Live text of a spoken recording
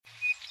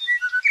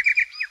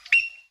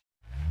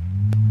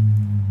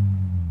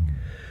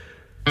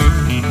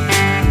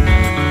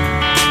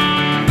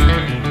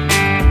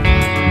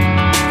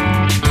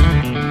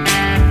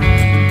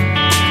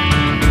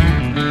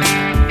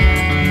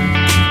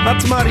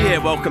Yeah,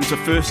 welcome to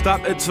First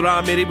Up. It's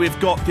Rameri. We've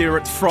got there.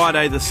 It's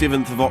Friday the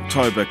 7th of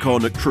October. Ko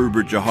Nick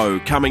Trubridge Aho.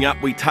 Coming up,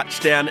 we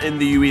touch down in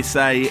the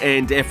USA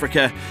and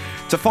Africa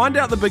to find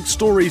out the big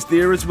stories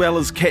there, as well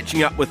as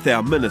catching up with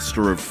our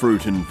Minister of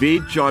Fruit and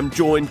Veg. I'm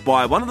joined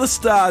by one of the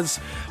stars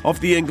of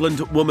the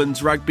England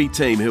women's rugby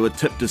team, who are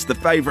tipped as the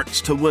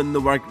favourites to win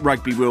the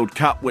Rugby World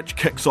Cup, which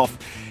kicks off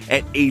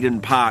at Eden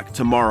Park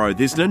tomorrow.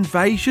 There's an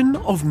invasion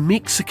of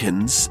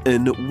Mexicans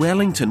in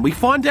Wellington. We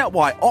find out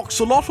why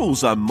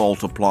oxalotls are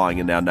multiplying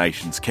in our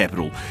nation's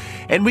capital.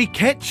 And we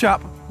catch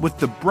up with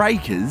the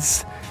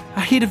Breakers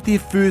ahead of their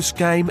first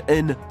game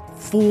in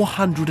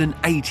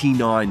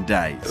 489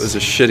 days. It was a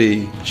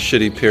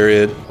shitty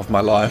period of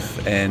my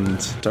life,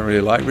 and don't really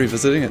like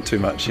revisiting it too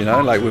much, you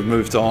know? Like, we've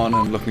moved on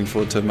and looking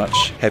forward to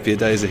much happier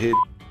days ahead.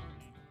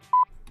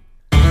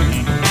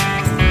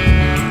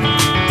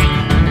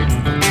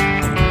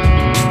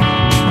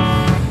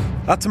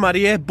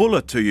 Atamaria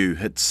Bula to you.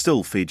 It's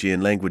still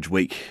Fijian Language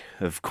Week,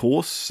 of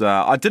course.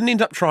 I didn't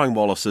end up trying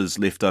Wallace's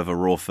leftover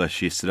raw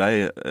fish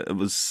yesterday. It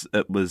was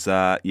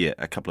a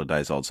couple of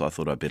days old, so I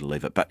thought I'd better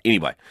leave it. But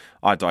anyway,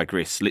 I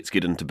digress. Let's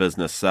get into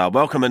business.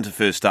 Welcome into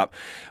First Up.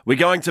 We're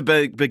going to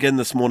begin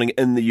this morning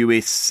in the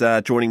US.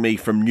 Joining me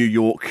from New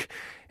York,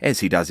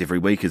 as he does every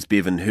week, is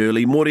Bevan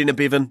Hurley. Morena,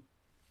 Bevan.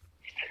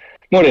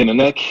 Morning,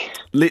 Nick.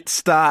 Let's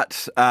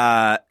start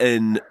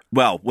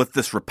with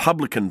this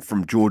Republican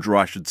from Georgia,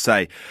 I should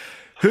say.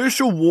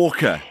 Herschel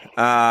Walker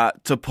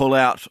to pull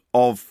out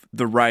of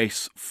the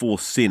race for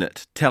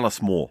Senate. Tell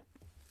us more.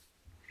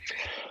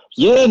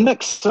 Yeah,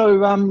 Nick.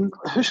 So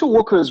Herschel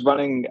Walker is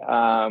running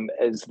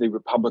as the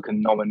Republican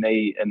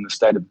nominee in the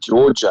state of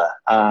Georgia.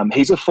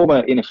 He's a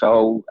former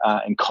NFL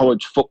and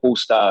college football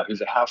star who's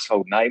a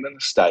household name in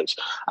the state.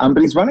 But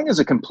he's running as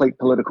a complete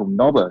political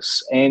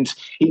novice, and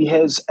he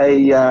has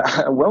a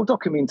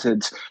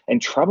well-documented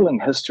and troubling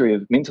history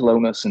of mental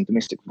illness and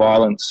domestic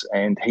violence,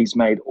 and he's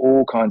made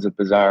all kinds of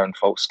bizarre and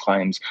false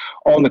claims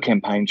on the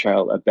campaign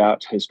trail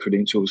about his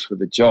credentials for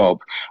the job.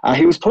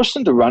 He was pushed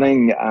into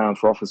running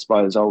for office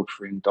by his old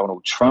friend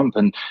Donald Trump,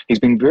 and he's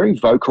been very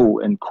vocal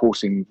in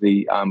courting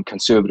the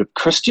conservative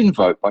Christian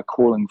vote by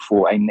calling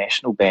for a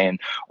national ban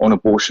on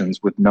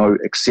abortions with no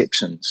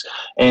exceptions.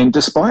 And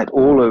despite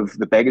all of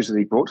the baggage that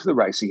he brought to the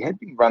race, he had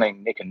been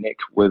running neck and neck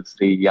with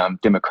the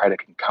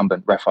Democratic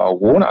incumbent Raphael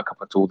Warnock up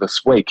until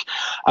this week.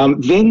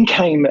 Then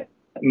came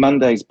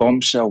Monday's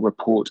bombshell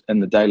report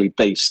in the Daily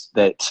Beast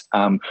that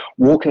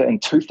Walker in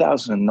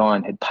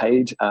 2009 had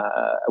paid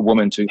a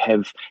woman to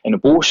have an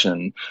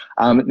abortion.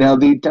 Now,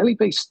 the Daily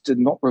Beast did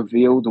not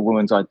reveal the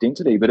woman's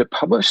identity, but it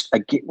published a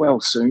get well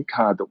soon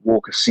card that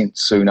Walker sent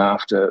soon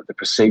after the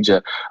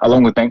procedure,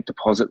 along with bank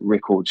deposit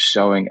records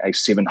showing a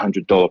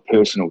 $700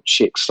 personal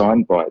check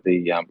signed by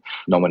the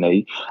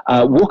nominee.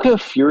 Walker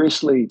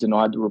furiously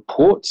denied the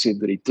report, said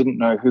that he didn't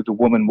know who the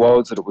woman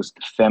was, that it was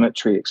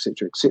defamatory,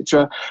 etc.,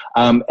 etc.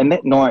 And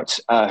that night,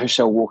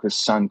 Herschel Walker's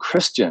son,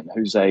 Christian,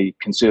 who's a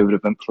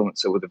conservative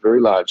influencer with a very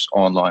large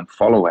online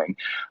following,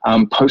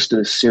 posted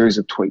a series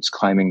of tweets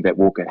claiming that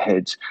Walker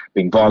had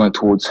been violent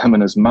towards him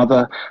and his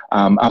mother.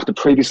 After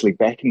previously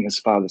backing his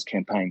father's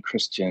campaign,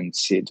 Christian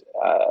said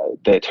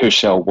that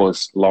Herschel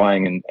was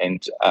lying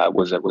and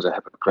was a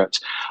hypocrite.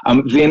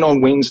 Then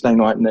on Wednesday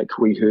night, Nick,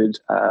 we heard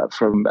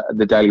from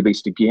the Daily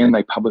Beast again.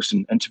 They published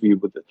an interview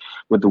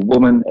with the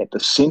woman at the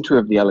centre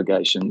of the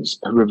allegations,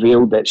 who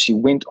revealed that she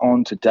went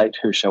on to date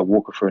Herschel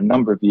Walker for a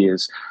number of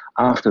years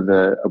after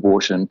the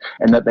abortion,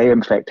 and that they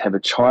in fact have a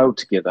child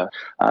together.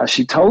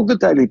 She told the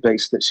Daily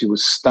Beast that she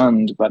was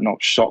stunned but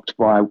not shocked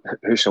by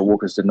Herschel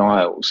Walker's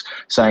denials,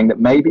 saying that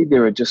maybe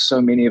there are just so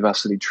many of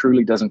us that he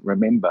truly doesn't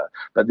remember,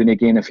 but then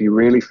again, if he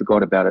really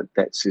forgot about it,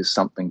 that says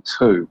something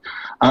too.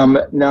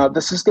 Now,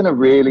 this is going to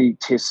really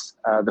test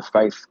the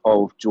faith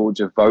of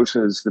Georgia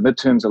voters. The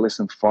midterms are less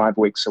than 5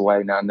 weeks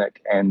away now,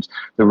 Nick, and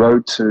the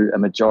road to a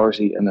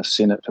majority in the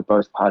Senate for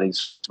both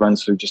parties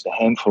runs through just a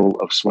handful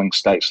of swing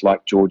states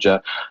like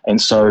Georgia. And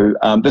so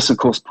this, of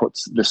course,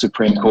 puts the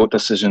Supreme Court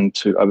decision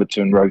to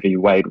overturn Roe v.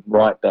 Wade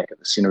right back at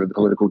the centre of the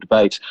political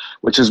debate,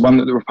 which is one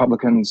that the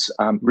Republicans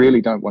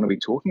really don't want to be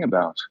talking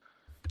about.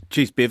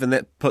 Geez, Bevan,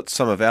 that puts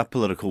some of our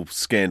political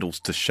scandals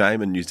to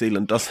shame in New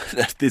Zealand, doesn't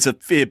it? There's a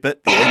fair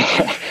bit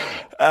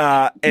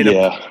there.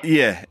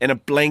 And a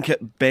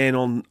blanket ban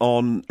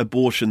on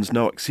abortions,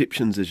 no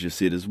exceptions, as you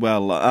said as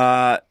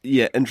well.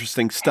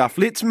 Interesting stuff.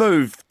 Let's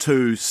move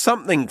to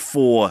something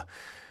for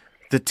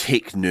the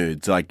tech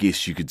nerds, I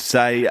guess you could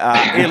say.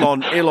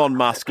 Elon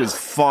Musk has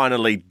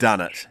finally done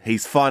it.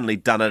 He's finally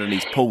done it, and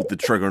he's pulled the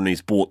trigger and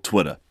he's bought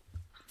Twitter.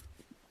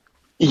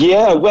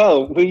 Yeah,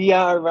 well, we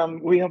are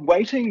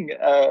waiting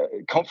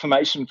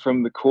confirmation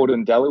from the court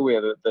in Delaware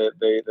that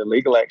the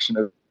legal action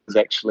has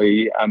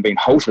actually been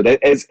halted.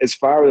 As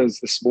far as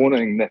this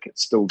morning, Nick,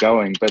 it's still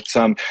going. But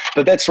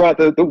that's right.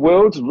 The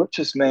world's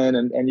richest man,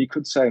 and you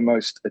could say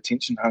most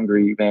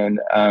attention-hungry man,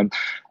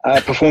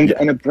 performed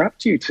an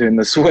abrupt U-turn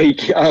this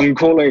week,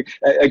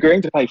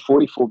 agreeing to pay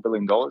 $44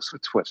 billion for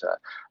Twitter.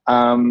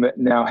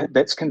 Now,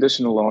 that's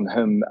conditional on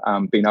him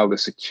being able to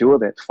secure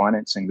that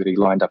financing that he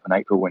lined up in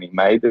April when he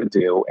made the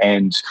deal,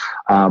 and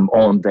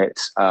on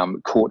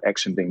that court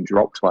action being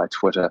dropped by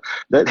Twitter.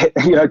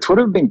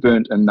 Twitter have been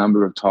burnt a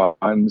number of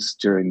times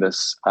during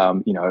this,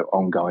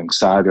 ongoing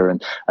saga,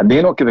 and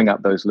they're not giving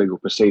up those legal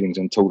proceedings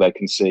until they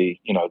can see,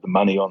 the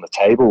money on the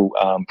table.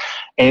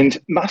 And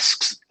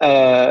Musk's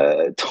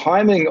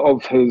timing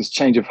of his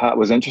change of heart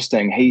was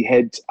interesting. He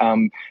had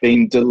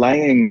been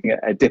delaying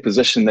a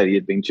deposition that he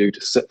had been due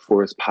to sit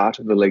for as part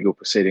of the legal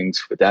proceedings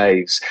for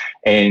days,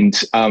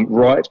 and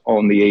right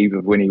on the eve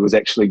of when he was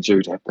actually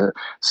due to have to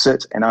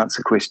sit and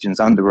answer questions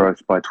under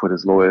oath by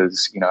Twitter's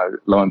lawyers,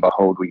 lo and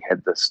behold, we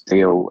had this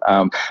deal.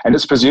 And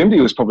it's presumed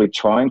he was probably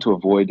trying to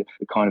avoid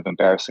the kind of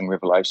embarrassing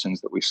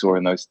revelations that we saw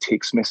in those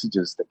text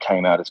messages that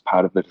came out as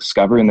part of the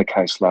discovery in the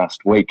case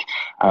last week.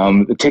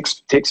 The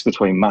text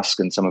between Musk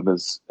and some of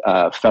his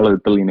fellow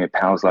billionaire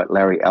pals like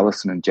Larry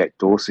Ellison and Jack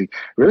Dorsey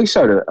really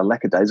showed a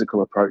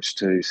lackadaisical approach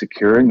to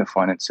securing the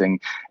financing,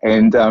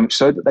 and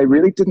showed that they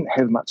really didn't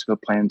have much of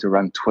a plan to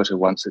run Twitter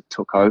once it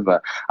took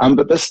over.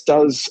 But this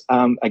does,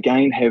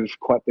 again, have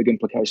quite big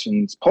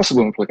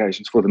possible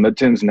implications for the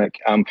midterms, Nick.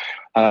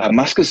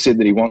 Musk has said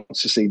that he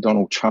wants to see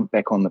Donald Trump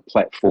back on the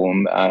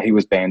platform. He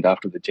was banned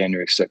after the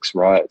January 6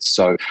 riots.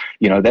 So,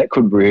 that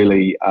could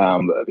really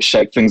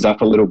shake things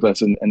up a little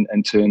bit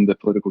and turn the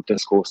political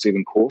discourse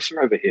even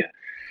coarser over here.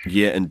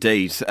 Yeah,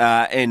 indeed.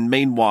 And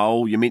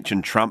meanwhile, you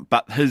mentioned Trump,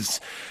 but his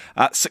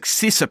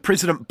successor,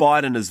 President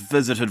Biden, has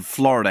visited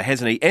Florida,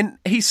 hasn't he? And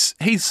he's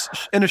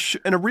in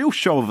a real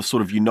show of a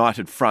sort of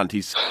united front.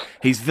 He's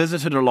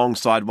visited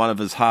alongside one of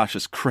his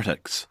harshest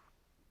critics.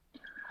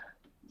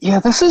 Yeah,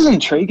 this is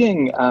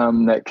intriguing,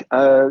 Nick.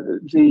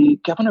 The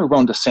Governor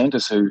Ron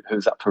DeSantis,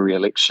 who's up for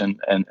re-election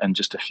in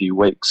just a few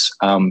weeks,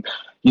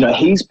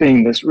 he's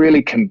been this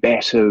really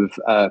combative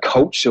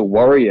culture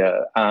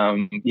warrior,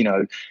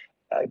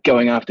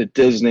 going after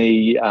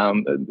Disney,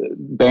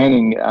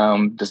 banning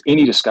just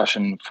any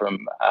discussion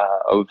from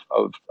of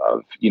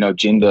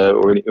gender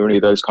or any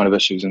of those kind of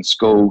issues in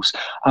schools.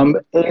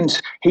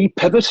 And he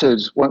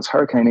pivoted once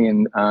Hurricane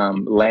Ian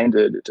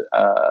landed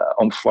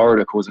on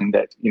Florida, causing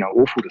that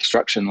awful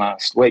destruction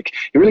last week.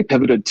 He really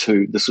pivoted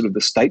to the sort of the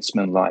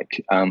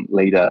statesman-like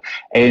leader.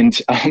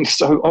 And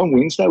so on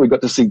Wednesday, we got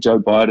to see Joe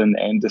Biden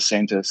and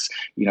DeSantis,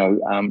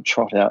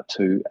 trot out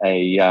to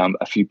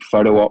a few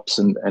photo ops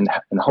and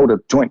hold a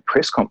joint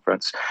press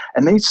conference.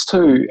 And these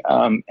two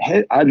are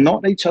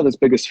not each other's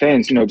biggest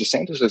fans.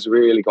 DeSantis has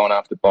really gone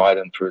after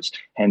Biden for his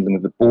handling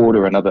of the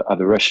border and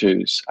other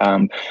issues.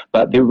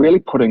 But they're really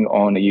putting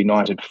on a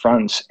united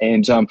front.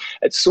 And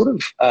it's sort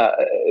of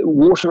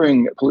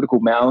watering political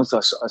mouths,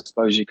 I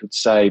suppose you could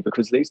say,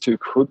 because these two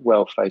could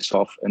well face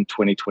off in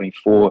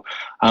 2024.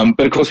 But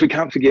of course, we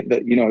can't forget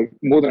that,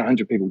 more than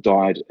 100 people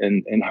died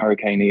in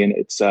Hurricane Ian.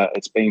 It's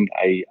been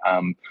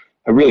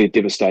a really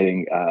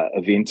devastating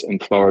event in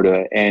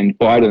Florida, and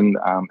Biden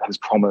has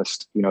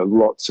promised,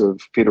 lots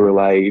of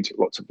federal aid,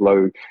 lots of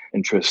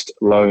low-interest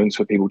loans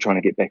for people trying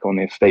to get back on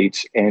their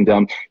feet. And,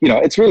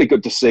 it's really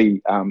good to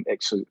see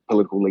actually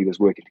political leaders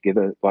working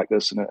together like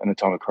this in a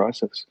time of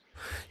crisis.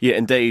 Yeah,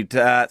 indeed.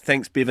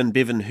 Thanks, Bevan.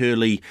 Bevan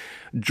Hurley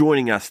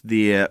joining us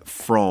there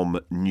from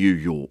New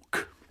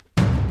York.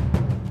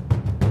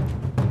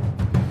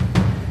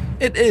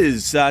 It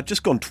is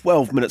just gone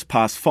 12 minutes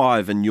past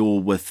 5 and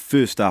you're with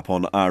First Up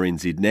on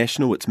RNZ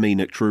National. It's me,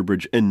 Nick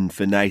Trubridge, in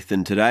for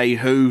Nathan today,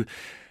 who,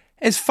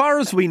 as far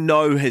as we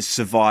know, has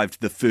survived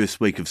the first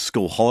week of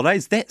school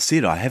holidays. That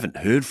said, I haven't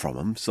heard from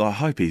him, so I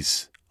hope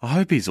he's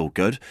all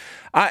good.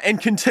 And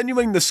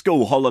continuing the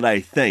school holiday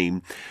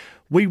theme,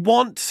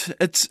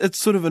 it's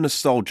sort of a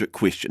nostalgic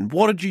question.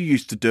 What did you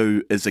used to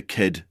do as a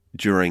kid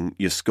during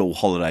your school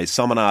holidays?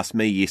 Someone asked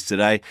me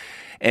yesterday,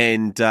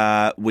 and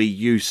we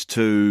used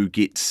to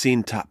get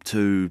sent up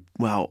to,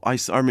 I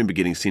remember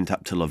getting sent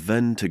up to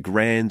Levin, to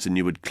Grands, and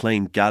you would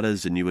clean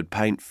gutters, and you would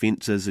paint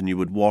fences, and you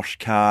would wash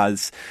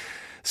cars.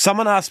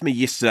 Someone asked me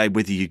yesterday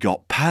whether you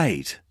got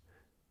paid.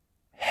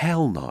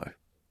 Hell no.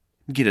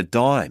 You get a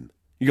dime.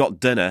 You got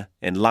dinner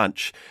and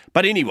lunch.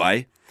 But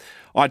anyway,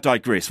 I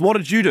digress. What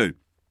did you do?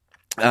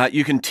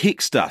 You can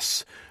text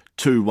us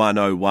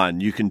 2101.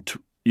 You can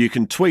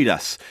tweet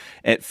us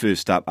at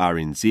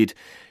FirstUpRNZ.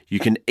 You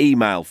can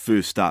email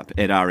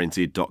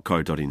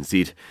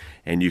firstup@rnz.co.nz.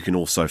 And you can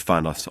also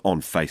find us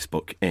on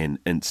Facebook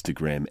and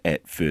Instagram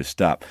at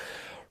FirstUp.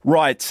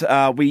 Right,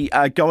 we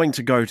are going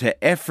to go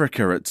to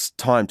Africa. It's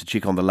time to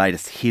check on the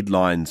latest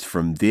headlines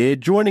from there.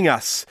 Joining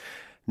us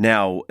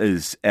now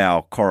is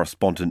our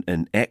correspondent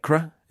in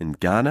Accra, in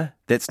Ghana.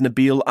 That's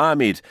Nabil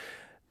Ahmed.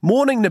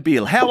 Morning,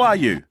 Nabil. How are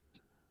you?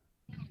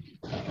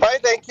 Fine,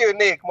 thank you,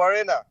 Nick.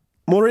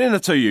 Morena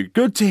to you.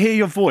 Good to hear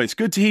your voice.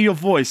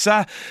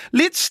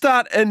 Let's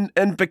start in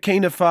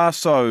Burkina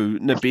Faso,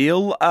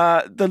 Nabil.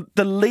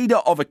 The leader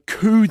of a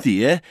coup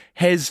there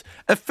has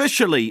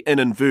officially, in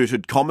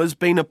inverted commas,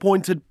 been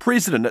appointed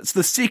president. It's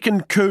the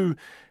second coup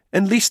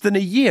in less than a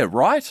year,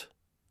 right?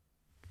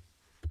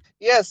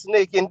 Yes,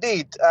 Nick,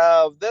 indeed.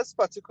 This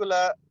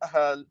particular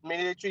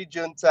military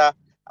junta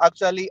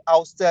actually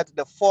ousted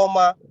the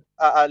former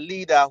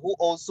leader who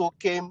also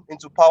came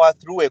into power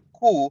through a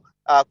coup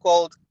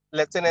called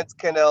Lieutenant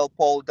Colonel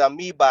Paul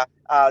Damiba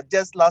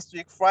just last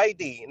week,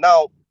 Friday.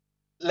 Now,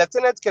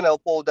 Lieutenant Colonel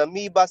Paul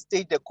Damiba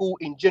staged a coup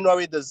in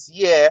January this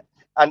year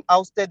and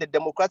ousted the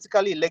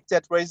democratically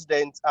elected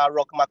president,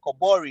 Roch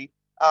Makobori,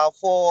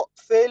 for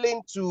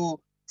failing to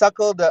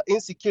tackle the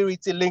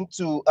insecurity linked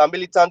to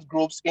militant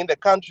groups in the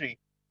country.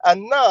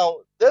 And now,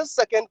 this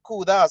second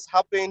coup that has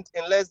happened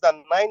in less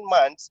than 9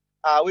 months,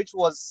 which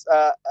was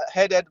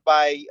headed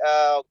by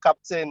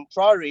Captain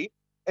Traore,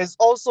 is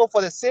also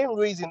for the same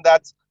reason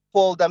that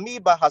Paul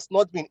Damiba has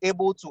not been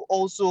able to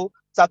also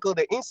tackle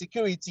the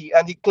insecurity,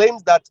 and he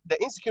claims that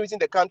the insecurity in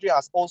the country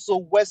has also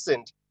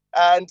worsened.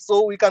 And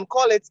so we can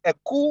call it a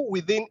coup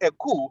within a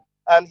coup.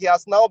 And he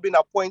has now been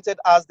appointed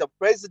as the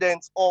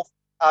president of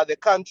the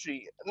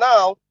country.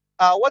 Now,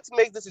 what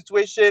makes the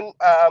situation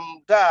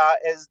dire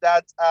is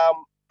that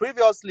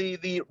previously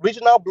the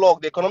regional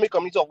bloc, the Economic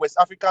Community of West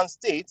African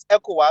States,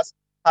 ECOWAS,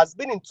 has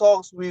been in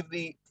talks with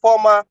the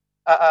former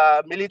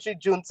military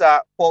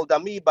junta, Paul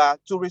Damiba,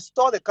 to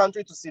restore the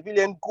country to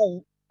civilian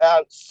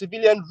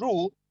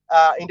rule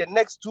in the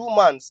next 2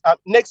 months,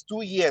 next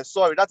 2 years,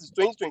 sorry, that is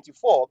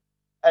 2024.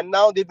 And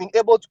now they've been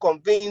able to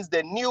convince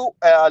the new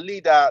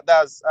leader,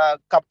 that's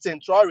Captain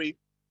Traore,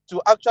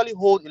 to actually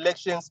hold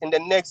elections in the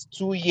next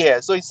 2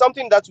 years. So it's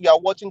something that we are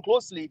watching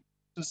closely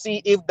to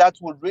see if that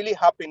would really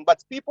happen.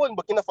 But people in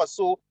Burkina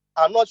Faso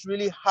are not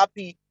really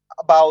happy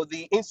about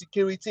the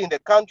insecurity in the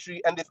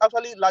country, and they've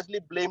actually largely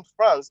blamed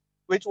France,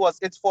 which was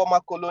its former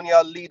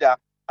colonial leader,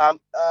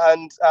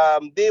 and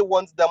they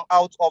want them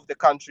out of the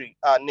country,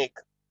 Nick.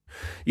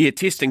 Yeah,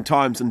 testing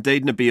times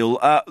indeed,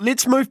 Nabil.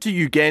 Let's move to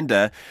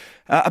Uganda.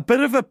 A bit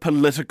of a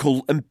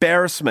political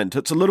embarrassment.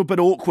 It's a little bit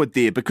awkward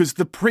there because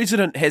the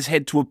president has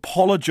had to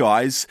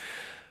apologise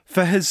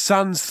for his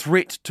son's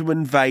threat to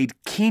invade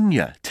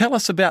Kenya. Tell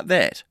us about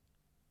that.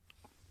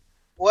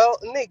 Well,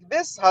 Nick,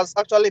 this has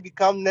actually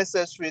become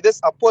necessary. This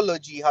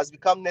apology has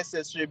become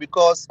necessary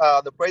because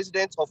the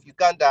president of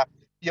Uganda,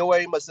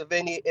 Yoweri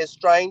Museveni, is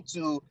trying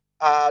to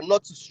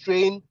not to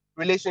strain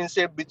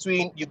relationship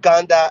between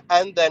Uganda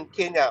and then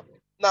Kenya.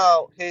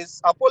 Now,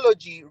 his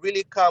apology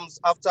really comes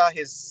after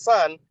his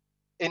son,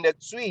 in a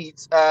tweet,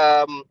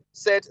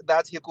 said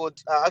that he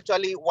could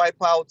actually wipe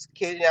out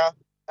Kenya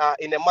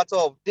in a matter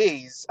of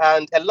days.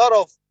 And a lot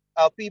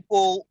of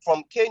people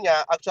from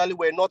Kenya actually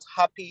were not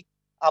happy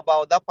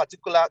about that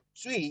particular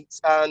tweet,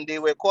 and they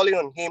were calling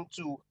on him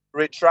to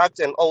retract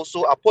and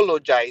also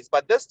apologize.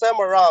 But this time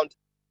around,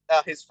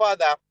 his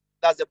father,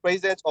 that's the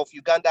president of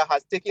Uganda,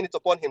 has taken it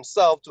upon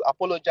himself to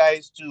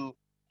apologize to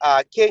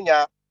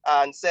Kenya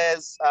and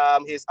says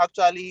he's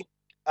actually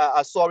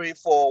sorry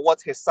for what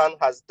his son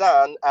has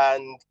done,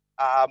 and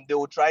they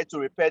will try to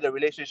repair the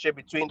relationship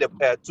between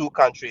the two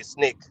countries,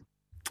 Nick.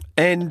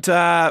 And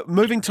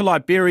moving to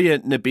Liberia,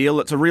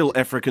 Nabil, it's a real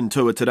African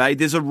tour today.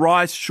 There's a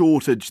rice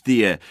shortage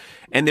there,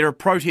 and there are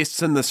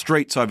protests in the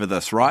streets over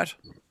this, right?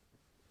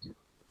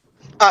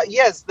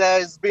 Yes,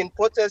 there's been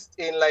protests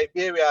in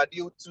Liberia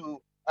due to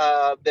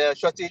the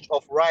shortage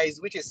of rice,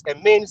 which is a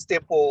main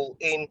staple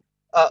in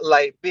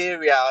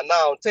Liberia.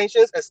 Now,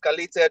 tensions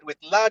escalated with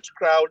large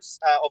crowds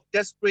of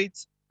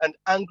desperate and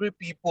angry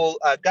people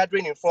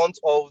gathering in front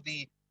of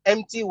the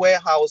empty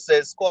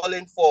warehouses,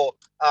 calling for,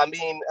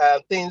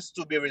 things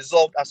to be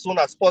resolved as soon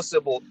as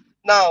possible.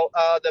 Now,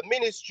 the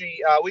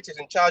ministry, which is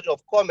in charge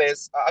of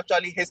commerce,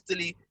 actually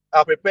hastily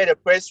prepared a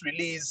press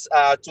release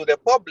to the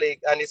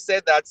public, and it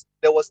said that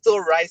there was still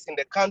rice in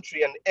the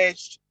country and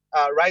urged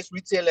rice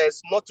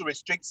retailers not to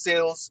restrict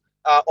sales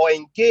or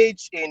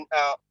engage in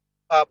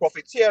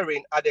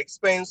profiteering at the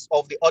expense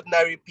of the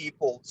ordinary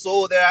people.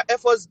 So there are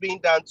efforts being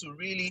done to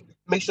really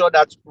make sure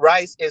that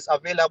rice is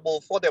available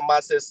for the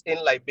masses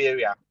in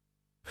Liberia.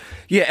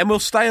 Yeah, and we'll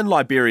stay in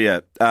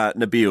Liberia,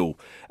 Nabil,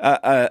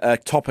 a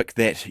topic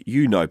that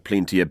you know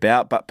plenty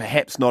about, but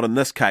perhaps not in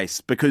this case,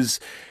 because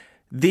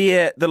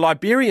the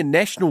Liberian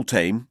national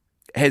team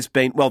has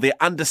been, well, their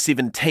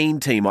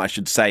under-17 team, I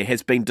should say,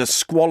 has been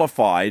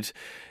disqualified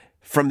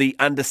from the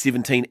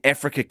under-17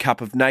 Africa Cup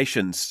of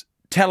Nations.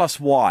 Tell us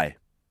why.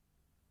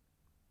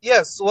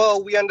 Yes,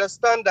 well, we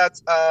understand that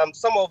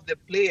some of the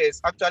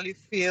players actually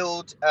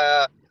failed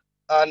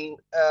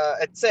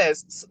a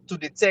test to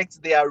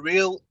detect their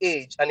real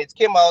age, and it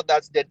came out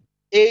that the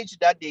age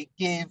that they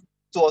gave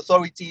to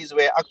authorities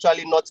were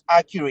actually not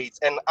accurate.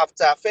 And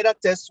after further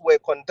tests were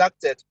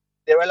conducted,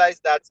 they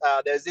realized that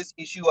there's this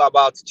issue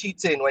about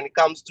cheating when it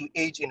comes to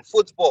age in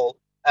football,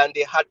 and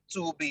they had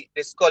to be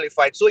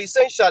disqualified. So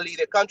essentially,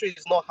 the country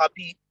is not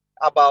happy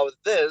about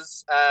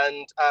this,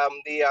 and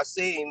they are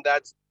saying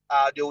that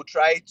they will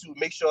try to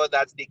make sure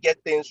that they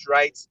get things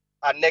right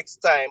next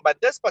time. But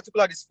this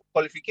particular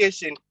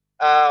disqualification,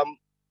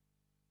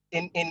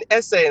 in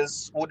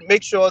essence, would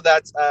make sure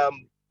that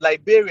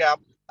Liberia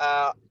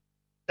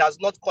does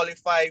not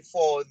qualify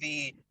for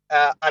the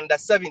Under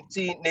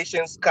 17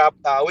 Nations Cup,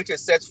 which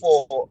is set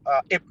for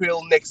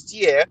April next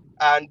year,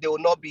 and they will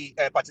not be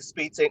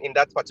participating in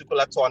that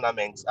particular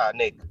tournament,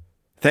 Nick.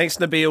 Thanks,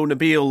 Nabil.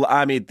 Nabil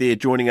Ahmed there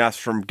joining us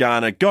from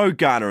Ghana. Go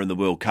Ghana in the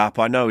World Cup.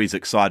 I know he's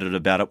excited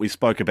about it. We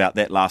spoke about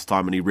that last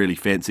time and he really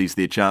fancies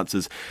their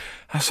chances.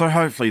 So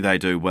hopefully they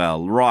do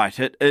well. Right,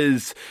 it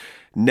is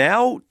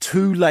now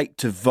too late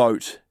to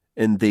vote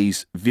in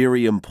these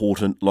very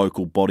important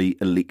local body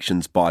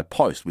elections by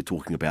post. We're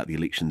talking about the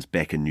elections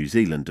back in New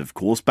Zealand, of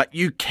course, but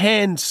you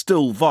can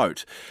still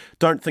vote.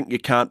 Don't think you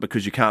can't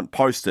because you can't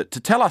post it. To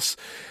tell us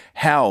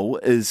how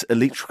is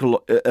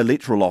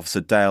Electoral Officer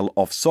Dale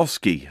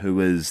Ofsosky,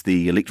 who is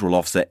the Electoral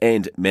Officer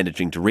and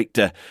Managing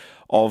Director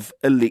of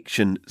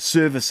Election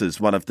Services,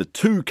 one of the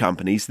two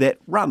companies that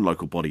run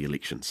local body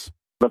elections.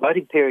 The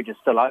voting period is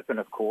still open,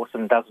 of course,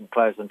 and doesn't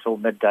close until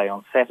midday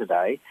on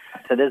Saturday.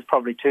 So it is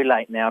probably too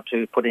late now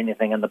to put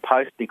anything in the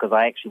post because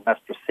I actually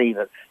must receive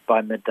it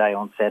by midday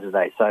on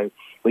Saturday. So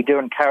we do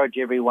encourage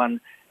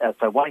everyone,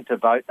 so wanting to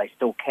vote, they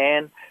still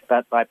can,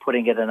 but by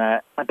putting it in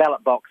a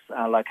ballot box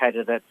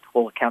located at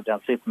all the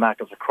Countdown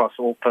supermarkets across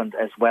Auckland,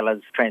 as well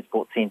as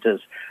transport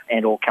centres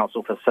and all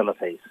council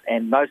facilities.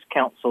 And most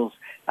councils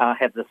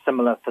have the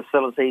similar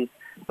facilities.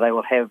 They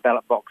will have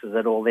ballot boxes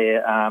at all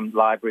their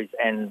libraries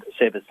and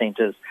service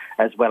centres,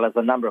 as well as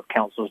a number of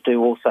councils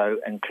do also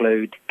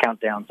include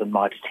countdowns and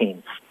Mitre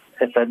 10s.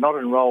 If they're not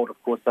enrolled,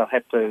 of course, they'll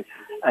have to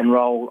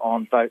enrol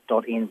on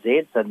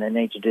vote.nz, so they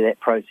need to do that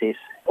process,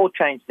 or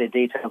change their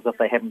details if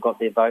they haven't got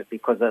their vote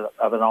because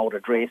of an old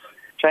address,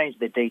 change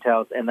their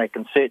details, and they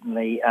can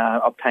certainly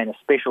obtain a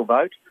special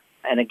vote.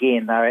 And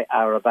again, they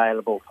are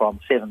available from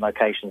 7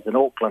 locations in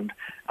Auckland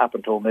up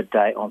until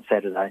midday on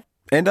Saturday.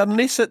 And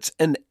unless it's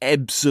an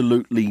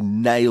absolutely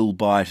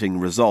nail-biting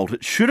result,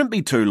 it shouldn't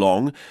be too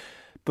long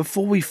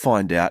before we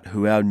find out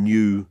who our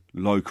new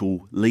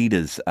local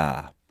leaders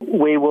are.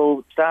 We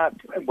will start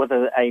with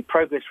a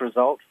progress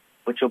result,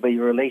 which will be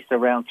released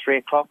around 3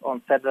 o'clock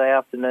on Saturday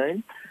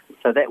afternoon.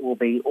 So that will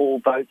be all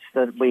votes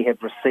that we have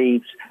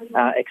received,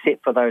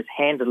 except for those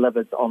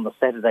hand-delivered on the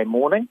Saturday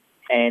morning,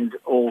 and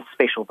all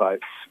special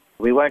votes.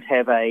 We won't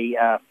have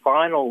a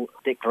final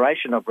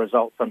declaration of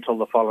results until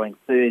the following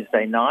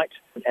Thursday night,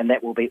 and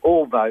that will be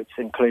all votes,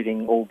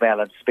 including all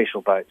valid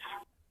special votes.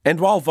 And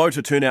while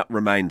voter turnout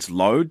remains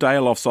low,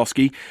 Dale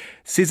Ofsosky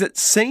says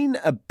it's seen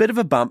a bit of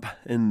a bump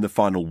in the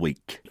final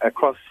week.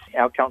 Across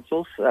our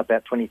councils,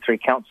 about 23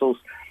 councils,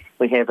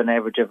 we have an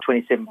average of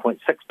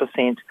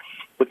 27.6%,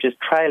 which is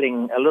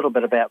trailing a little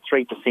bit about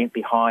 3%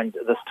 behind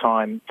this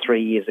time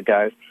 3 years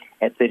ago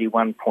at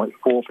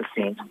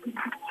 31.4%.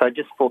 So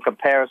just for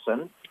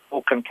comparison,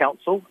 Auckland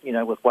Council,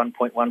 with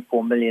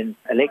 1.14 million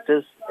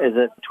electors, is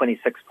at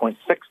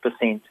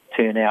 26.6%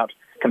 turnout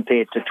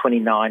compared to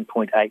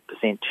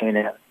 29.8%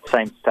 turnout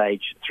same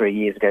stage 3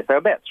 years ago. So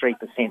about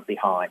 3%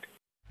 behind.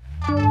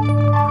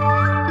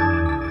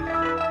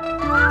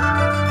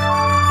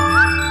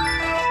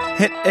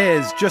 It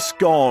is just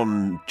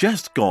gone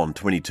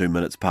 22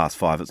 minutes past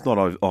 5. It's not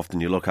often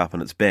you look up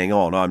and it's bang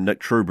on. I'm Nick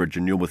Trubridge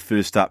and you're with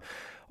First Up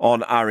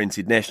on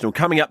RNZ National.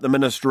 Coming up, the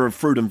Minister of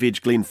Fruit and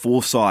Veg, Glenn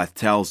Forsyth,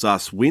 tells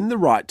us when the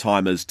right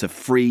time is to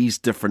freeze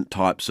different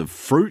types of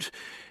fruit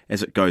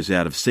as it goes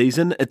out of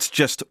season. It's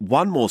just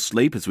one more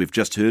sleep, as we've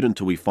just heard,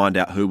 until we find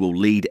out who will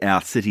lead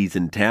our cities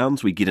and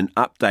towns. We get an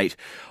update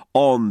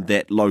on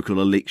that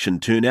local election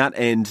turnout,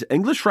 and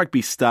English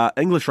rugby star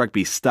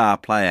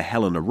player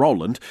Helena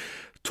Rowland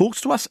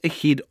talks to us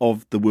ahead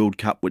of the World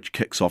Cup, which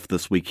kicks off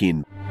this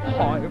weekend.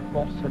 I've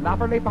got a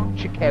lovely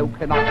bunch of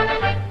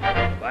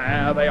coconuts.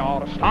 There they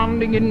are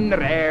standing in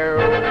the air.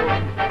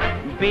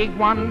 Big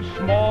ones,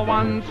 small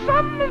ones,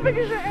 some as big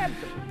as your head.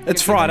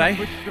 It's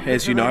Friday,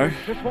 as you know.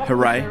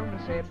 Hooray.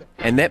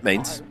 And that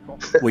means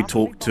we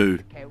talk to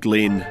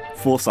Glenn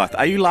Forsyth.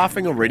 Are you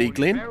laughing already,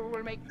 Glenn?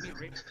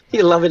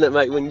 You're loving it,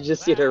 mate, when you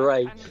just said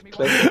hooray.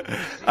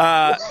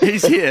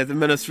 He's here, the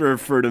Minister of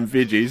Fruit and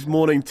Veggies.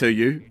 Morning to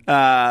you.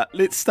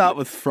 Let's start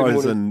with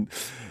Frozen.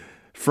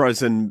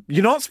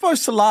 You're not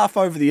supposed to laugh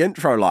over the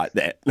intro like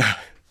that.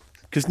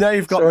 Because now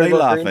you've got me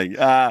laughing.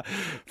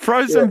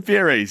 Frozen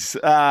berries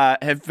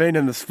have been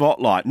in the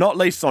spotlight, not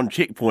least on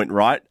Checkpoint,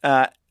 right?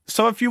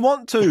 So if you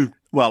want to,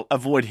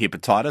 avoid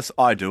hepatitis,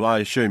 I do, I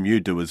assume you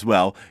do as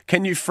well,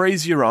 can you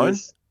freeze your own?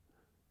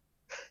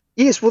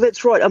 Yes, well,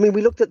 that's right. I mean,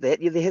 we looked at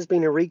that. Yeah, there has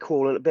been a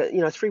recall. And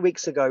about 3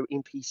 weeks ago,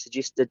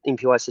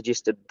 MPI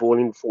suggested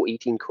boiling before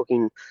eating,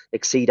 cooking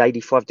exceed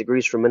 85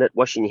 degrees for a minute,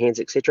 washing your hands,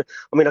 etc.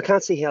 I mean, I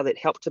can't see how that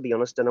helped, to be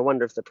honest, and I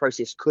wonder if the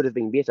process could have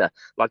been better,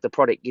 like the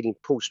product getting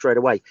pulled straight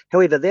away.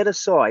 However, that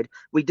aside,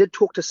 we did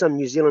talk to some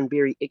New Zealand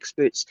berry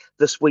experts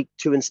this week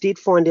to instead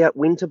find out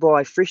when to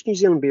buy fresh New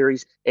Zealand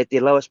berries at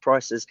their lowest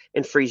prices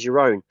and freeze your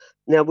own.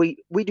 Now, we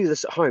do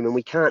this at home and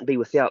we can't be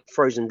without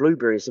frozen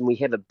blueberries, and we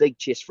have a big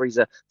chest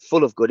freezer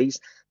full of goodies.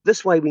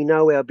 This way we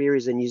know our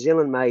berries are New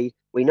Zealand made,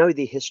 we know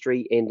their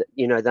history, and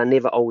they're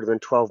never older than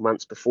 12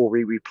 months before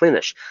we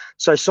replenish.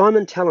 So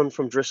Simon Talon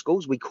from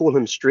Driscoll's, we call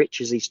him Stretch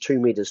as he's 2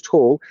 metres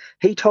tall,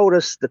 he told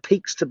us the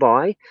peaks to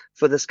buy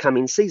for this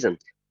coming season.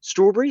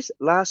 Strawberries,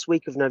 last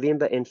week of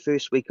November and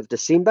first week of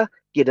December,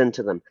 get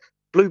into them.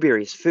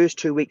 Blueberries, first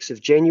 2 weeks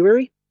of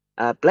January.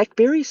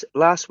 Blackberries,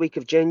 last week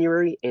of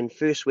January and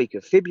first week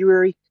of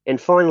February.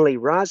 And finally,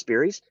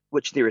 raspberries,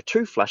 which there are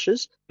 2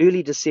 flushes,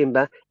 early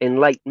December and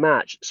late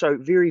March. So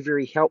very,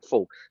 very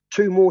helpful.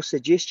 2 more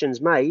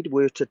suggestions made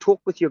were to talk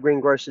with your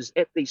greengrocers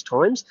at these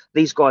times.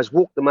 These guys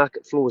walk the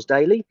market floors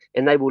daily,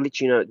 and they will let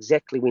you know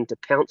exactly when to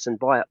pounce and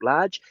buy up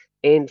large.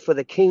 And for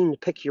the keen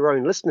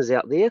pick-your-own listeners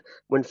out there,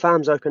 when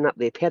farms open up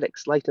their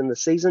paddocks late in the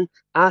season,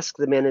 ask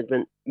the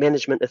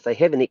management if they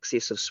have an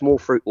excess of small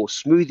fruit or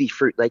smoothie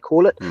fruit, they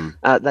call it.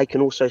 They can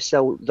also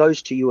sell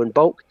those to you in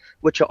bulk,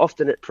 which are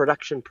often at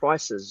production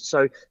prices.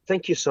 So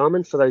thank you,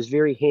 Simon, for those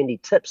very handy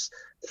tips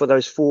for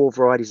those 4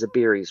 varieties of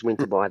berries, when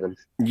to buy them.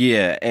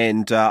 Yeah,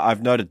 and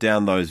I've noted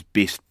down those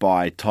best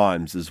buy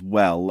times as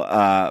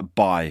well,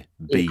 by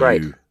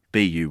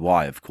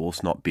B-U-Y, of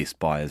course, not best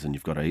buyers, and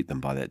you've got to eat them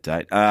by that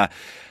date.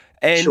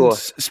 And Sure.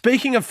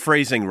 Speaking of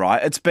freezing,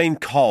 right, it's been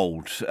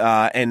cold.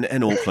 And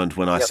in Auckland,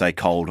 when I say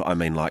cold, I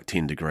mean like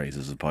 10 degrees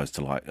as opposed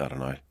to like, I don't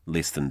know,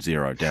 less than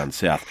 0 down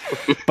south.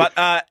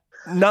 But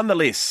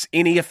nonetheless,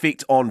 any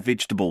effect on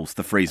vegetables,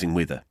 the freezing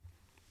weather?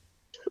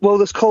 Well,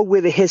 this cold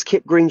weather has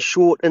kept greens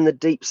short in the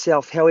deep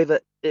south. However,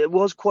 it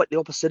was quite the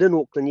opposite in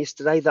Auckland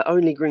yesterday. The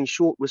only green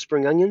short was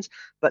spring onions,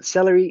 but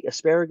celery,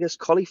 asparagus,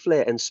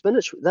 cauliflower and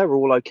spinach, they were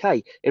all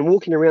okay. And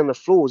walking around the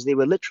floors, there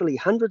were literally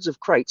hundreds of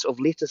crates of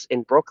lettuce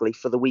and broccoli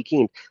for the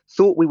weekend.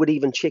 Thought we would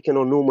even check in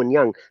on Norman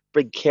Young,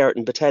 big carrot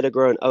and potato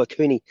grower in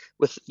Oakuni,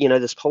 with,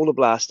 this polar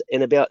blast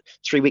and about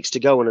 3 weeks to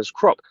go on his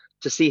crop,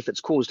 to see if it's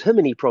caused him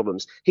any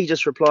problems. He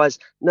just replies,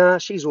 nah,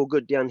 she's all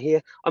good down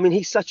here. I mean,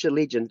 he's such a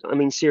legend. I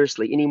mean,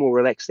 seriously, any more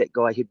relaxed that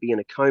guy, he'd be in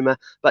a coma.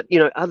 But,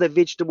 other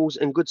vegetables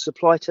in good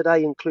supply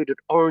today included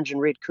orange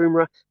and red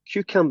kumara,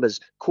 cucumbers,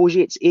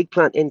 courgettes,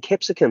 eggplant and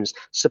capsicums.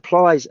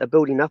 Supplies are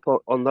building up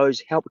on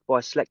those helped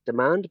by slack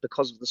demand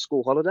because of the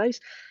school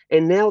holidays.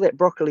 And now that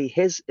broccoli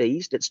has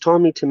eased, it's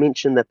timely to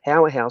mention the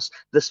powerhouse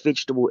this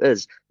vegetable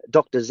is.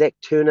 Dr. Zach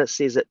Turner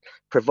says it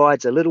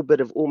provides a little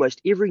bit of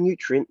almost every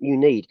nutrient you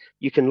need.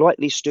 You can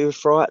lightly stir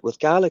fry it with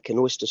garlic and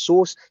oyster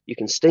sauce. You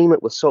can steam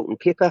it with salt and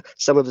pepper,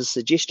 some of his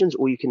suggestions,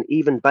 or you can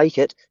even bake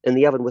it in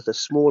the oven with a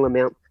small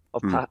amount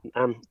of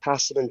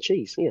parsley and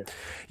cheese.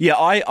 Yeah,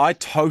 I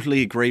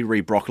totally agree,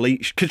 re broccoli.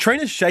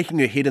 Katrina's shaking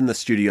her head in the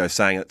studio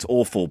saying it's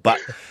awful,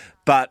 but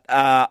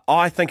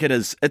I think it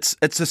is. It's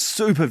a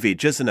super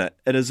veg, isn't it?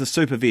 It is a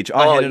super veg.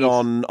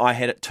 I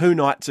had it 2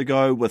 nights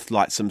ago with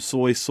like some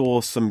soy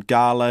sauce, some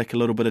garlic, a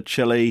little bit of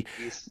chili.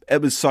 Yes.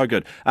 It was so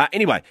good.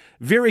 Anyway,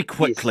 very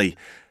quickly,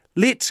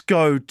 let's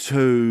go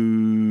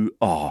to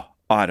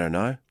I don't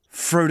know,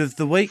 fruit of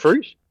the week.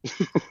 Fruit?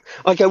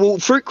 Okay, well,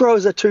 fruit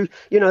growers are too,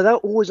 they're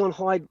always on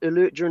high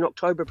alert during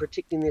October,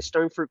 protecting their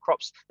stone fruit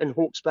crops in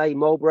Hawke's Bay,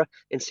 Marlborough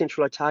and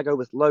Central Otago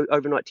with low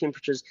overnight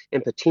temperatures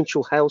and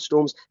potential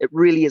hailstorms. It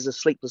really is a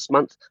sleepless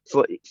month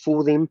for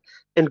them.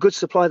 In good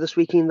supply this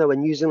weekend, though, are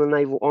New Zealand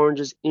navel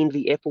oranges,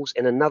 envy apples,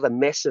 and another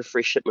massive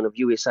fresh shipment of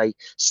USA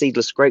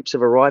seedless grapes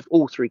have arrived,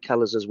 all 3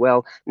 colours as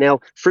well. Now,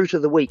 fruit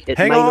of the week.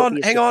 Hang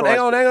on. I've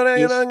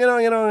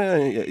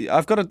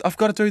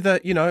got to do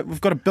the,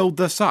 we've got to build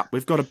this up.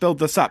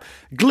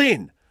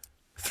 Glenn,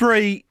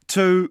 3,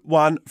 2,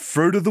 1,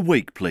 fruit of the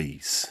week,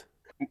 please.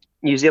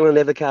 New Zealand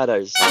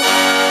avocados.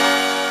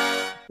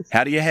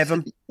 How do you have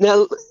them?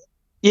 Now,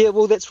 yeah,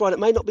 well, that's right. It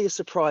may not be a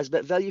surprise,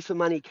 but value for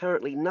money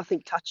currently,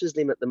 nothing touches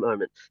them at the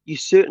moment. You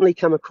certainly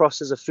come across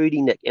as a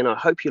foodie, Nick, and I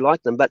hope you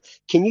like them. But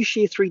can you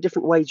share 3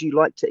 different ways you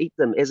like to eat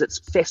them, as it's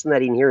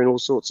fascinating hearing all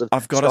sorts of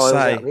styles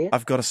out there?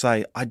 I've got to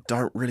say, I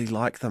don't really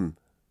like them.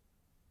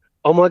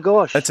 Oh, my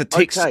gosh. It's a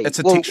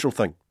textural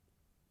thing.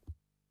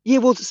 Yeah,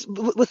 well,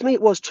 with me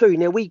it was too.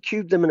 Now, we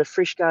cubed them in a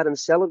fresh garden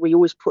salad. We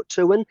always put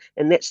 2 in,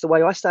 and that's the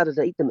way I started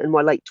to eat them in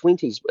my late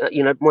 20s.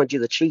 Mind you,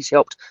 the cheese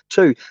helped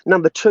too.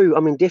 Number 2,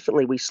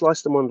 definitely we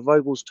sliced them on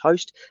Vogel's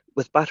toast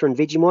with butter and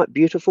Vegemite,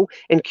 beautiful,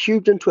 and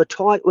cubed into a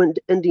Thai or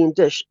Indian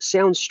dish.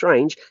 Sounds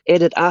strange,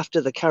 added after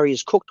the curry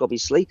is cooked,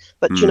 obviously,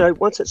 but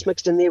once it's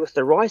mixed in there with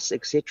the rice,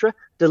 etc.,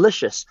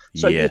 delicious.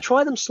 So you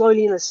try them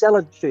slowly in a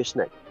salad first,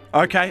 Nick.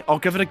 Okay, I'll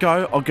give it a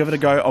go.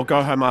 I'll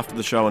go home after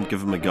the show and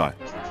give them a go.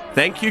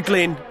 Thank you,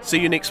 Glenn. See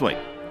you next week.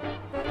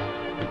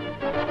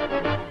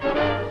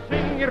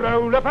 Sing your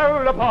roll up,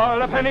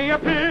 all a penny a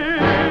piece.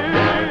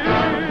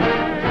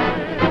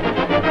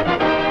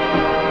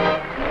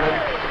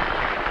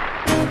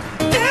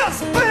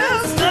 It's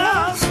business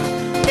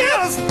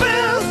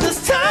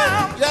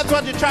time. That's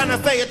what you're trying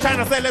to say. You're trying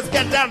to say, let's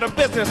get down to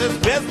business. It's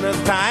business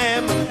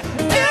time.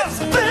 It's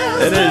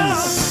business. It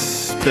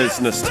is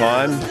business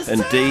time,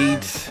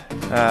 indeed.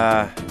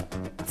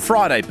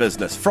 Friday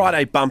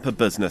bumper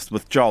business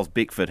with Giles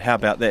Beckford. How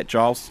about that,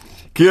 Giles?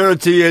 Kia ora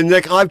to you,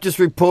 Nick. I've just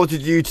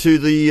reported you to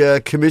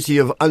the Committee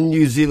of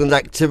Un-New Zealand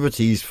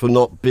Activities for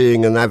not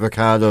being an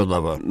avocado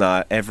lover.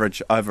 No,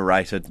 average,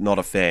 overrated, not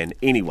a fan.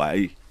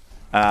 Anyway,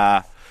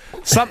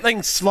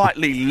 something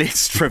slightly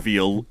less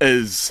trivial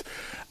is...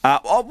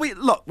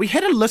 we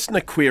had a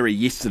listener query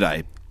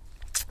yesterday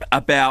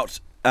about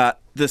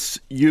this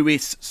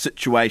US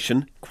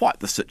situation, quite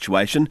the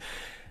situation,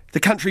 the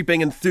country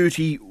being in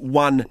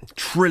 $31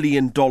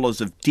 trillion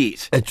of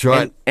debt. That's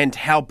right. And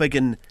how big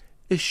an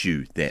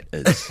issue that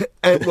is.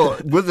 And well,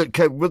 with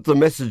the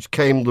message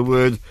came the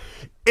word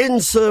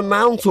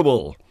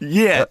insurmountable.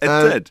 Yeah,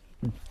 it did.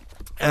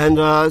 And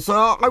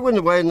so I went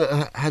away and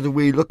had a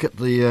wee look at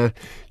the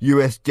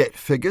US debt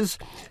figures.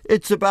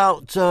 It's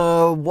about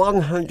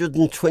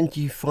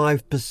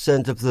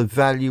 125% of the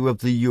value of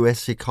the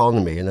US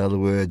economy. In other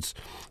words,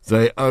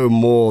 they owe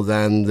more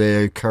than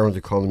their current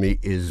economy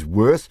is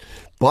worth.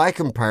 By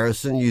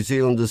comparison, New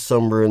Zealand is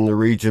somewhere in the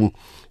region,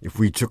 if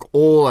we took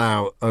all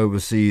our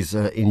overseas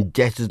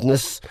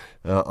indebtedness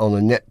on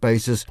a net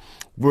basis,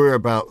 we're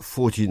about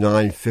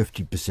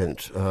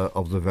 49-50%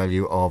 of the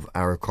value of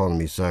our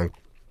economy. So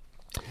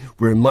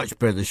we're in much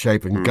better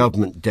shape, and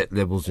government debt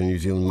levels in New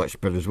Zealand much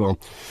better as well.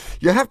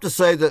 You have to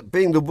say that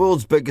being the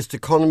world's biggest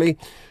economy,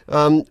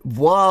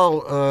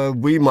 while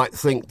we might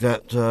think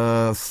that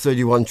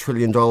 $31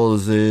 trillion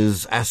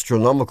is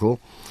astronomical,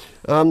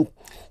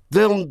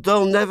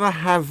 they'll never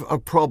have a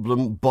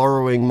problem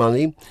borrowing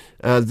money.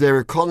 Their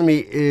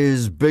economy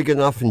is big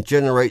enough and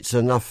generates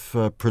enough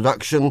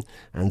production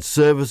and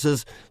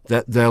services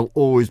that they'll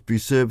always be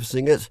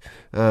servicing it.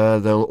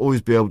 They'll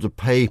always be able to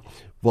pay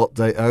what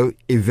they owe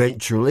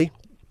eventually.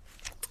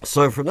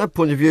 So from that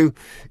point of view,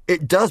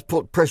 it does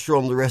put pressure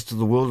on the rest of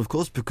the world, of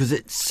course, because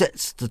it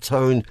sets the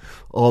tone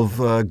of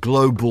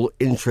global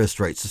interest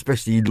rates,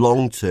 especially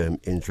long-term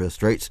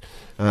interest rates.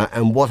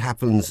 And what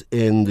happens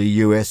in the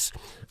US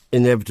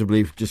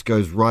inevitably just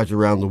goes right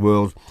around the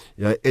world.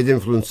 It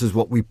influences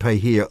what we pay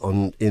here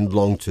in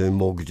long-term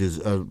mortgages,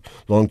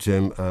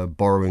 long-term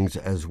borrowings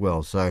as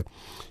well. So,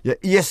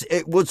 yes,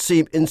 it would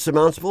seem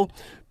insurmountable,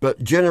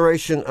 but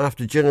generation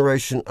after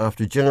generation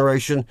after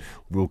generation,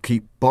 we'll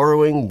keep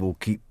borrowing, we'll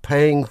keep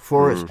paying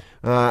for it,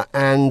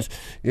 and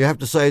you have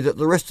to say that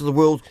the rest of the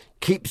world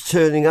keeps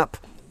turning up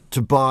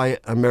to buy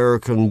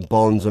American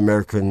bonds,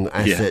 American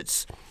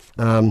assets.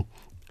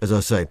 As I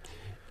say,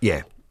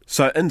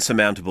 So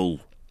insurmountable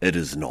it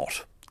is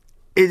not.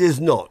 It is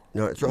not.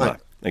 No, that's right. No,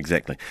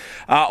 exactly.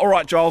 All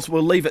right, Giles,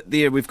 we'll leave it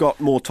there. We've got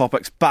more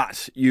topics,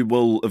 but you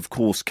will, of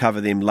course, cover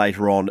them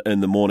later on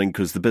in the morning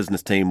because the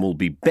business team will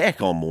be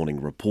back on Morning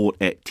Report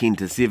at 10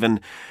 to 7.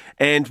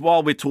 And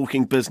while we're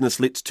talking business,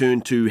 let's turn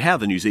to how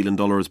the New Zealand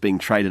dollar is being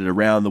traded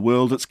around the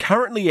world. It's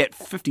currently at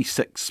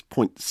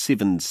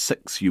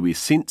 56.76 US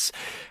cents,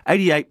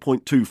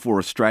 88.24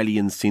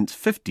 Australian cents,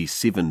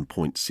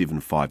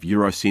 57.75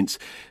 euro cents,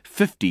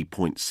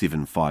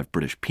 50.75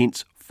 British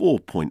pence,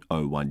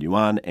 4.01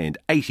 yuan and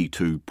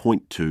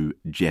 82.2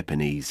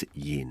 Japanese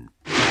yen.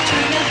 Turn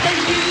up the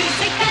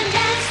music and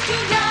dance to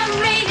the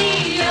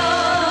radio.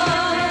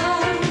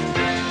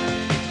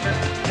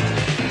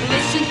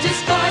 Listen to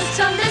sports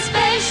on the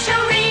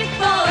special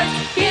report.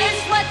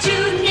 Here's what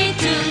you need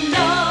to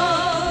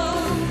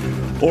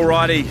know.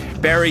 Alrighty,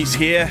 Barry's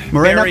here.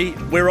 Morena. Barry,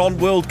 we're on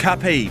World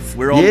Cup Eve.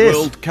 We're on Yes.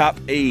 World Cup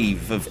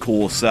Eve, of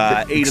course.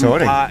 Eden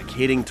Exciting. Park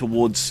inching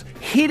towards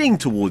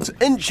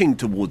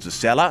a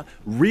cellar.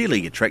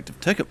 Really attractive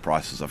ticket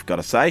prices, I've got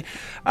to say.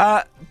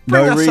 No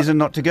reason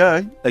not to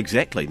go.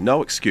 Exactly,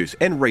 no excuse.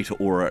 And Rita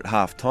Ora at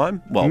half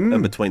time. Well,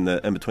 in between the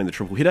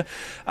triple header.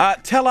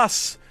 Tell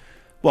us.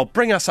 Well,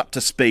 bring us up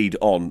to speed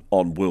on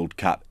World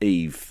Cup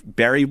Eve,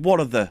 Barry. What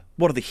are the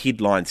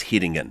headlines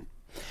heading in?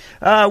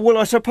 Well,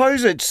 I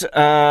suppose it's,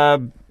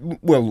 the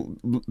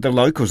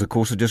locals, of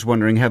course, are just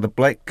wondering how the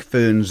Black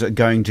Ferns are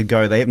going to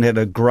go. They haven't had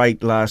a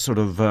great last sort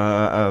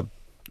of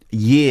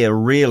year,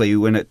 really,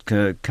 when it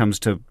comes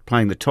to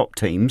playing the top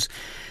teams.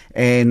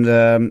 And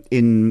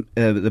in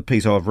the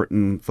piece I've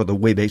written for the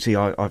Web, actually,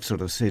 I've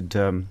sort of said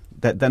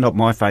that they're not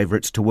my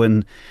favourites to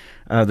win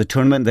the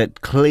tournament.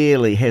 That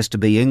clearly has to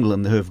be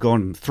England, who have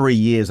gone 3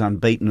 years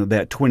unbeaten,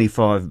 about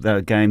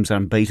 25 games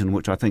unbeaten,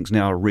 which I think is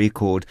now a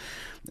record.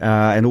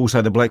 And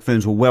also the Black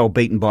Ferns were well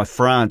beaten by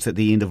France at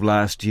the end of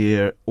last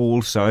year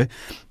also.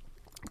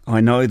 I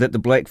know that the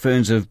Black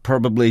Ferns have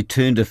probably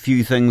turned a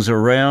few things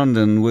around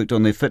and worked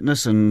on their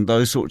fitness and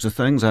those sorts of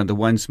things under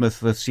Wayne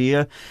Smith this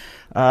year.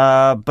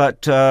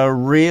 But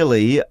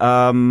really,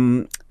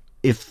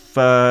 if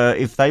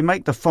they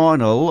make the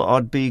final,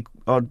 I'd be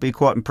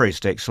quite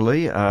impressed,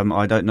 actually.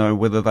 I don't know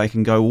whether they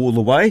can go all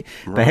the way.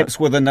 Right.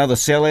 Perhaps with another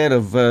sellout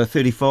of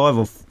 35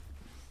 or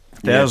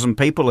 1,000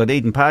 people at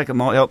Eden Park, it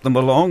might help them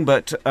along.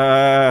 But,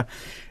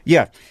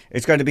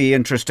 it's going to be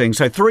interesting.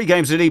 So 3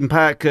 games at Eden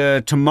Park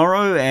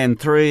tomorrow and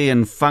 3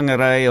 in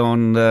Whangarei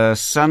on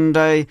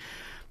Sunday.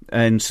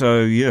 And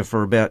so,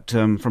 for about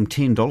from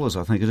 $10,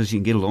 I think it is, you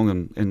can get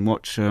along and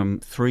watch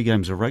 3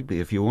 games of rugby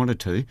if you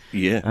wanted to.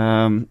 Yeah.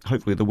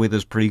 Hopefully the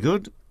weather's pretty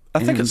good.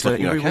 I think it's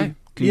looking okay.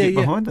 Can get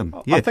behind them.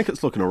 Yeah. I think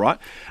it's looking all right.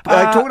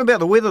 Talking about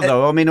the weather,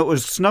 though, I mean, it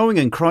was snowing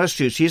in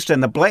Christchurch yesterday,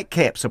 and the Black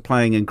Caps are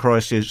playing in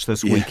Christchurch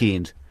this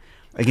weekend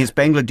against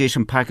Bangladesh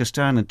and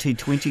Pakistan in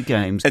T20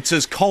 games. It's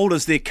as cold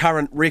as their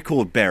current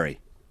record, Barry.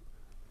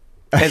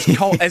 As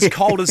cold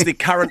as their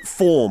current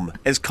form.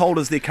 As cold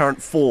as their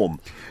current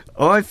form.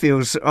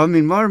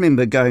 I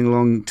remember going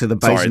along to the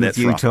basin a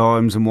few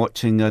times and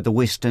watching the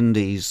West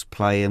Indies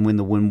play, and when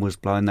the wind was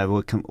blowing, they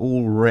were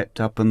all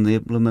wrapped up in their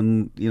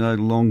blooming,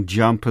 long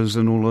jumpers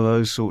and all of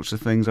those sorts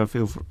of things. I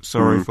feel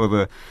sorry for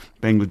the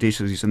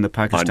Bangladeshis and the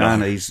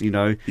Pakistanis,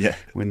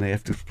 when they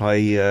have to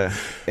play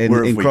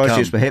in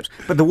Christchurch, perhaps.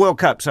 But the World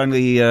Cup's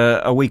only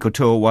a week or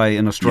two away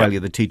in Australia,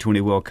 the T20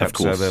 World Cup,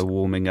 so they're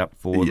warming up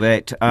for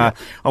that. I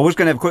was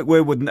going to have a quick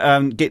word with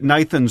get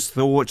Nathan's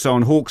thoughts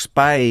on Hawke's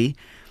Bay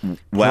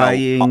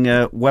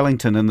playing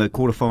Wellington in the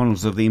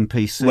quarterfinals of the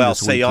NPC. Well,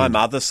 see,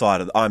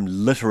 I'm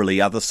literally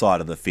other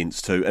side of the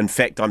fence too. In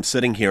fact, I'm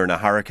sitting here in a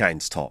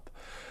Hurricanes top.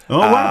 Oh,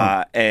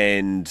 wow.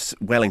 And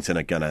Wellington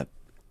are going to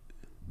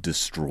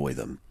destroy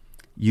them.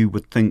 You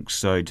would think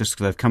so. Just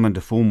they've come into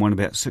form, won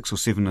about 6 or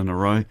 7 in a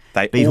row.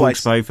 They beat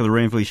Hawke's Bay for the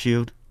Ranfurly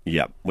Shield.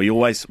 Yeah, we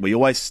always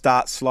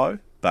start slow,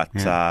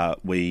 but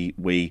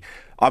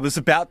I was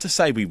about to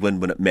say we win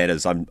when it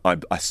matters.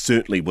 I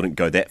certainly wouldn't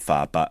go that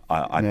far, but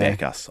I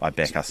back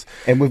us.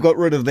 And we've got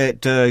rid of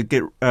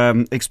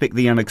that expect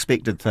the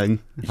unexpected thing.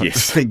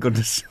 Yes. Thank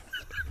goodness.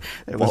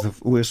 That was the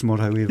worst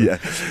motto ever.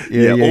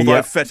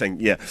 Although fitting,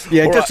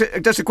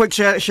 just a quick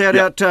shout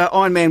out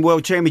Ironman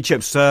World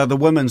Championships. The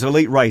women's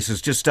elite race has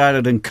just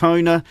started in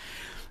Kona.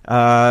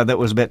 That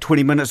was about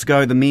 20 minutes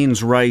ago. The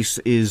men's race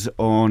is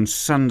on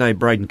Sunday.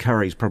 Braden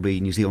Curry's probably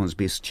New Zealand's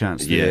best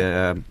chance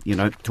there.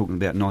 Talking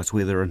about nice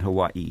weather in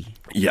Hawaii.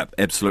 Yep,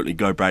 absolutely.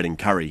 Go Braden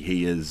Curry.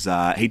 He is.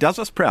 He does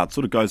us proud.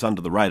 Sort of goes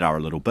under the radar a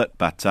little bit,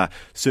 but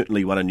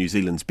certainly one of New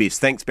Zealand's best.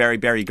 Thanks, Barry.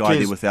 Barry Guy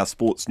there with our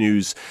sports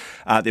news.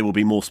 There will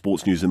be more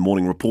sports news in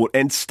Morning Report.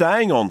 And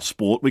staying on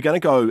sport, we're going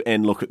to go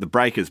and look at the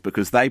Breakers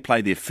because they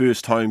play their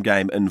first home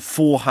game in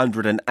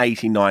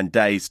 489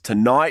 days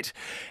tonight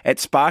at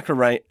Spark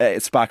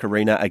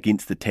Arena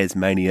against the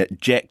Tasmania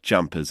Jack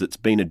Jumpers. It's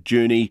been a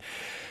journey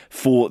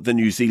for the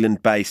New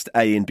Zealand-based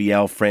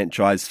ANBL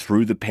franchise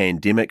through the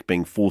pandemic,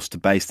 being forced to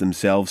base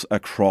themselves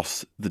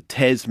across the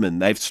Tasman.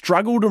 They've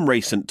struggled in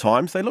recent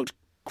times. They looked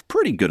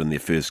pretty good in their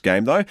first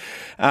game, though,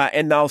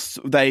 and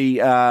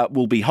they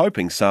will be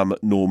hoping some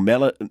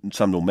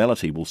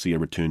normality will see a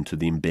return to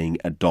them being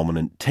a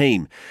dominant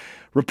team.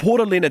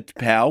 Reporter Leonard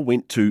Powell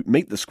went to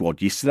meet the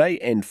squad yesterday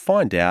and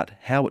find out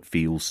how it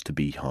feels to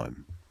be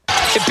home.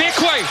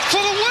 Beckway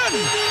for the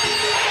win!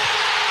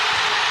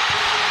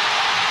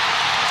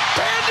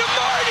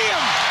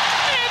 Pandemonium!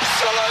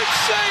 Absolute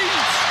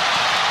scenes!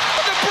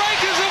 The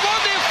Breakers have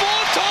won their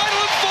fourth title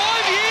in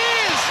 5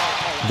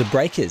 years! The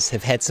Breakers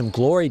have had some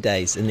glory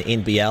days in the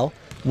NBL,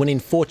 winning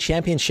 4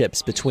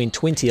 championships between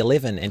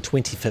 2011 and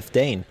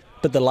 2015,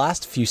 but the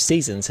last few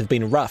seasons have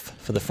been rough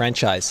for the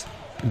franchise.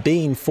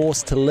 Being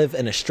forced to live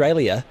in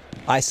Australia,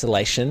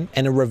 isolation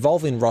and a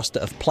revolving roster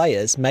of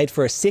players made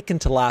for a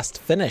second-to-last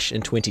finish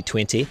in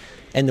 2020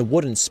 and the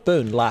wooden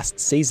spoon last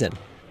season.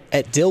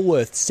 At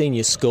Dilworth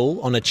Senior School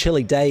on a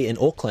chilly day in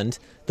Auckland,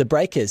 the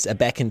Breakers are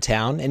back in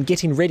town and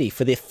getting ready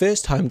for their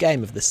first home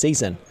game of the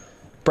season.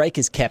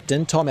 Breakers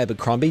captain Tom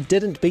Abercrombie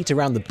didn't beat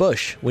around the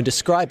bush when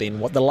describing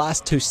what the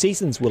last 2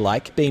 seasons were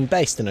like being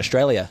based in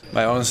Australia.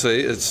 Mate, honestly,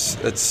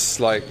 it's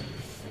like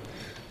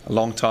a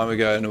long time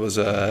ago, and it was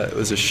a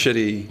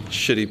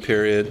shitty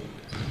period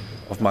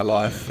of my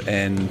life,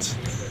 and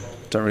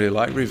don't really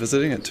like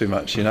revisiting it too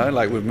much.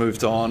 Like we've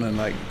moved on, and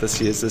like this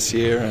year's this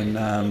year,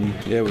 and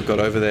we've got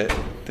over that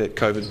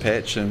COVID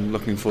patch, and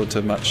looking forward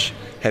to much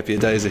happier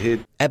days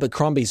ahead.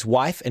 Abercrombie's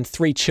wife and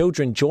 3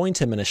 children joined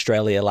him in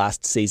Australia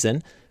last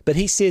season, but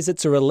he says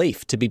it's a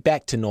relief to be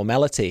back to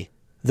normality.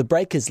 The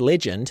Breakers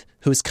legend,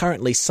 who is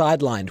currently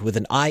sidelined with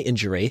an eye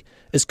injury,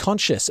 is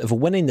conscious of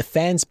winning the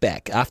fans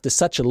back after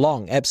such a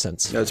long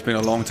absence. It's been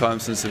a long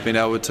time since they've been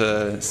able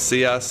to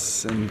see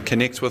us and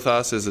connect with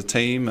us as a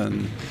team,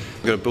 and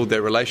we've got to build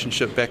that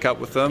relationship back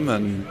up with them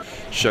and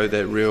show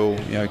that real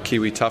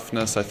Kiwi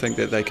toughness I think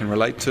that they can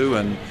relate to,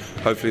 and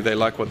hopefully they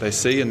like what they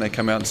see and they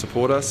come out and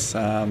support us.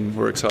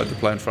 We're excited to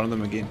play in front of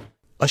them again.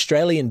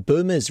 Australian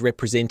Boomers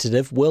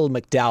representative Will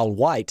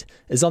McDowell-White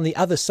is on the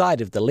other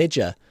side of the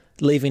ledger,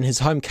 leaving his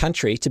home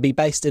country to be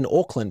based in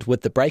Auckland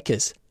with the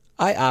Breakers.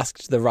 I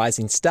asked the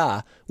rising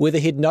star whether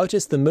he'd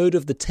noticed the mood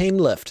of the team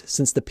lift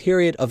since the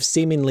period of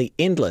seemingly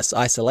endless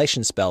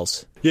isolation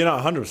spells. Yeah, no,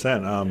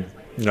 100%.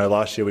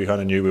 Last year we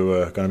kind of knew we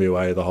were going to be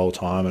away the whole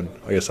time, and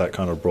I guess that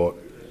kind of brought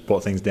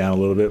things down a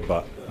little bit,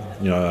 but,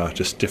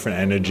 just different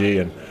energy,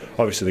 and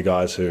obviously the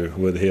guys who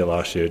were here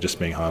last year just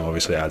being home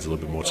obviously adds a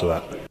little bit more to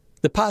that.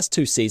 The past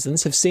 2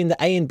 seasons have seen the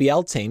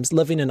ANBL teams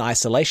living in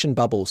isolation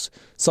bubbles,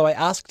 so I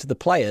asked the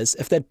players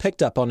if they'd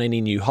picked up on any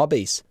new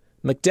hobbies.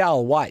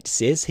 McDowell-White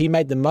says he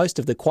made the most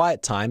of the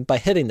quiet time by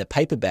hitting the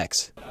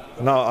paperbacks.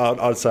 No,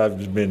 I'd say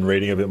I've been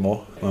reading a bit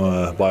more. I'm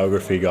a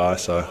biography guy,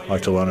 so I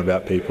like to learn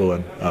about people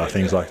and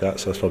things like that,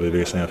 so that's probably the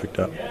biggest thing I picked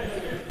up.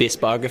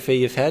 Best biography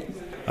you've had?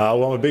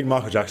 Well, I'm a big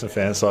Michael Jackson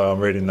fan, so I'm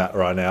reading that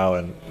right now,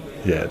 and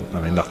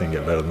nothing can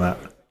get better than that.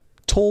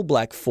 Tall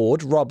black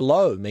forward Rob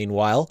Lowe,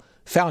 meanwhile,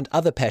 found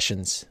other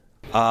passions.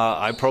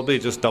 I probably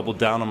just doubled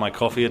down on my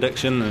coffee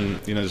addiction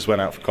and, just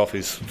went out for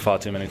coffees far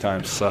too many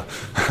times. So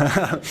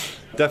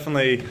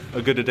definitely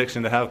a good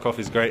addiction to have.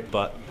 Coffee's great,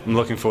 but I'm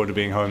looking forward to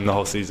being home the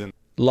whole season.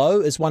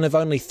 Lowe is one of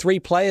only 3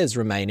 players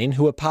remaining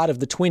who are part of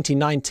the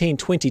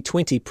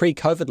 2019-2020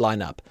 pre-COVID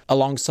lineup,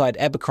 alongside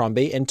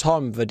Abercrombie and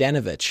Tom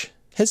Vodanovic.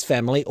 His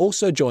family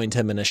also joined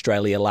him in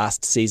Australia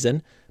last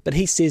season, but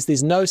he says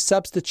there's no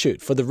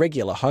substitute for the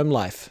regular home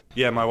life.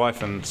 Yeah, my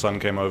wife and son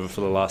came over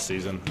for the last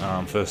season.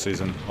 First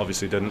season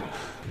obviously didn't.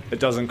 It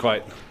doesn't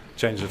quite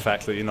change the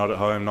fact that you're not at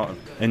home, not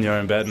in your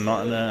own bed, and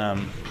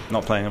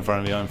not playing in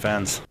front of your own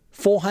fans.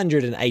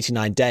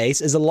 489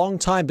 days is a long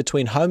time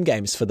between home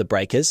games for the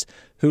Breakers,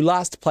 who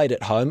last played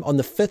at home on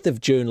the 5th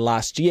of June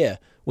last year,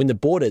 when the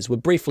borders were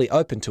briefly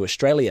open to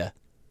Australia.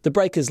 The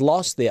Breakers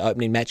lost their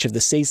opening match of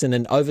the season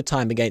in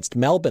overtime against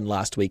Melbourne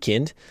last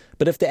weekend,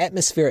 but if the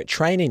atmosphere at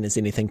training is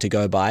anything to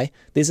go by,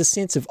 there's a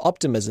sense of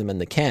optimism in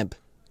the camp.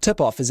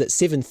 Tip-off is at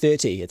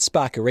 7:30 at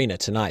Spark Arena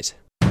tonight.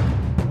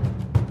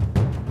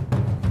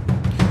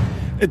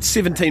 It's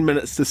 17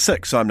 minutes to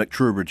 6. I'm Nick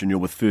Trubridge and you're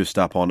with First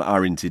Up on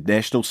RNZ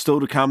National.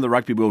 Still to come, the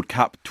Rugby World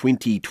Cup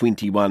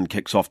 2021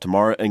 kicks off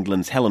tomorrow.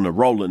 England's Helena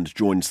Rowland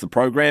joins the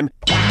programme.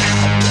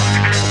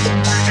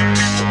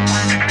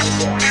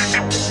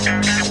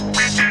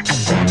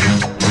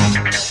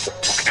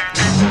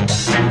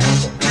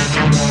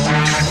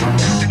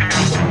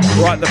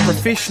 Right,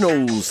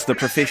 the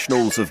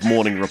professionals of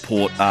Morning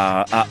Report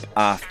are up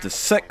after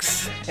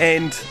 6,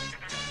 and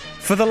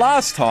for the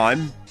last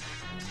time,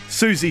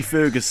 Susie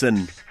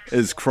Ferguson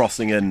is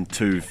crossing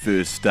into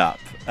First Up.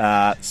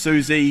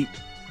 Susie,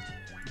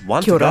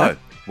 one to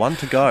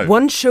go.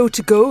 One show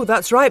to go.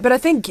 That's right. But I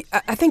think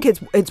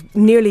it's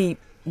nearly.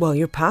 Well,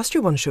 you're past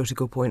your one show to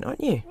go point,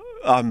 aren't you?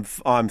 I'm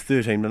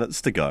 13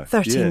 minutes to go.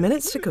 13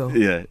 minutes to go.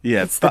 Yeah.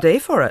 It's the day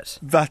for it.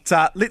 But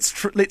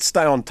let's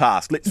stay on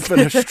task. Let's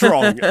finish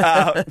strong.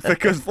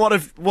 Because what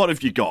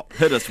have you got?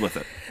 Hit us with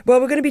it. Well,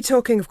 we're going to be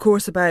talking, of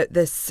course, about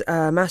this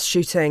mass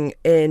shooting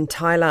in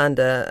Thailand,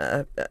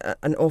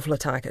 an awful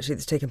attack actually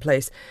that's taken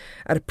place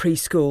at a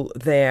preschool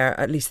there.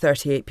 At least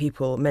 38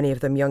 people, many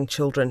of them young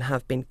children,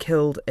 have been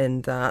killed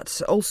in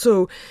that.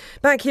 Also,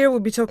 back here we'll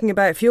be talking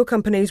about fuel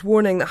companies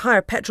warning that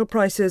higher petrol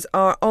prices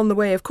are on the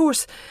way, of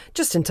course,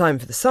 just in time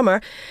for the summer.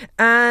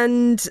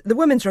 And the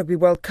Women's Rugby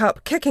World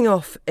Cup kicking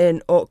off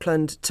in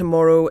Auckland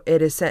tomorrow.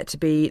 It is set to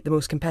be the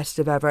most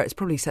competitive ever. It's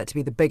probably set to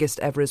be the biggest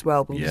ever as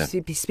well. We'll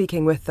be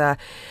speaking with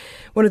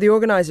one of the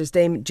organisers,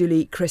 Dame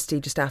Julie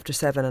Christie, just after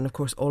 7, and of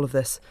course all of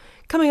this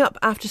coming up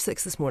after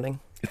 6 this morning.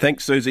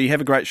 Thanks, Susie.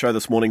 Have a great show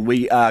this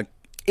morning.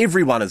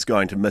 Everyone is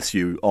going to miss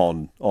you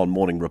on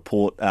Morning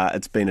Report.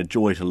 It's been a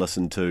joy to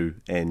listen to,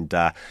 and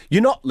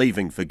you're not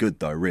leaving for good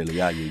though, really,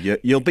 are you?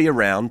 You'll be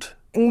around.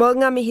 Well,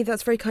 Ngamihi,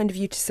 that's very kind of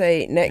you to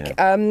say, Nick.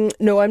 Yeah.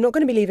 No, I'm not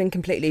going to be leaving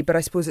completely, but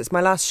I suppose it's my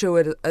last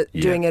show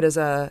doing it as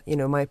a,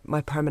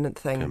 my permanent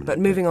thing. But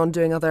moving on,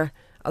 doing other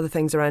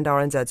things around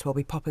RNZ, so I'll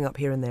be popping up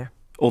here and there.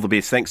 All the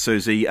best. Thanks,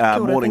 Susie.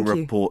 Morning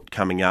Report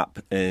coming up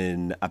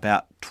in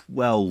about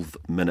 12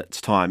 minutes'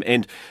 time.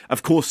 And,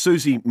 of course,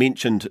 Susie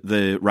mentioned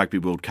the Rugby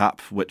World Cup,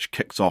 which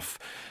kicks off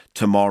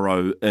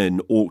tomorrow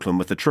in Auckland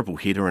with a triple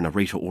header and a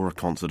Rita Ora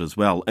concert as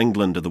well.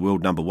 England are the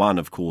world number 1,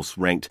 of course,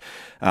 ranked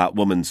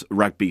women's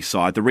rugby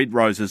side. The Red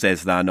Roses,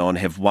 as they're known,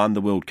 have won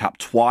the World Cup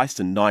twice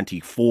in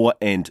 94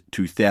 and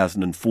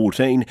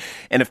 2014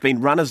 and have been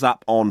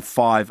runners-up on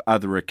 5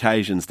 other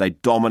occasions. They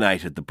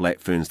dominated the Black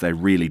Ferns. They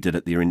really did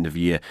at their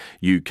end-of-year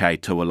UK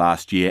tour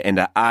last year and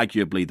are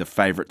arguably the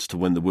favourites to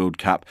win the World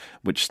Cup,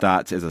 which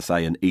starts, as I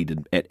say,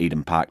 at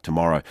Eden Park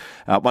tomorrow.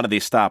 One of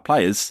their star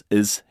players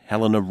is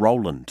Helena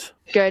Rowland.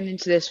 Going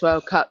into this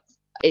World Cup,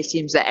 it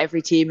seems that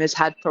every team has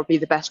had probably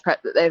the best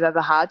prep that they've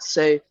ever had.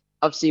 So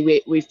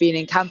obviously we've been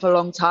in camp a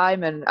long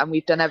time and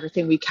we've done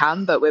everything we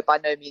can, but we're by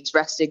no means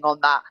resting on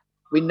that.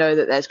 We know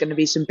that there's going to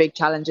be some big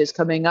challenges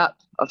coming up.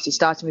 Obviously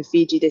starting with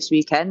Fiji this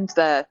weekend.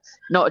 They're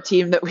not a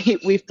team that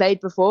we've played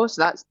before,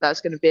 so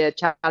that's going to be a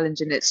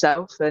challenge in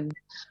itself. And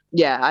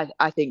yeah,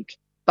 I think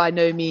by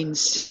no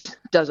means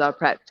does our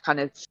prep kind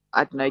of,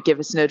 give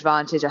us an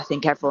advantage. I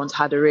think everyone's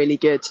had a really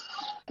good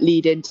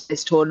lead into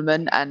this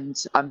tournament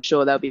and I'm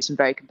sure there'll be some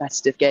very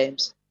competitive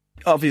games.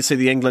 Obviously,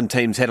 the England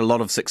team's had a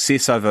lot of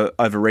success over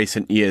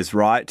recent years,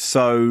 right?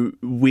 So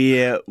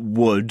where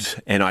would,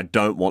 and I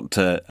don't want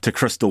to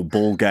crystal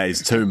ball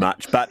gaze too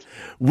much, but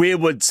where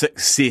would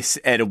success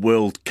at a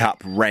World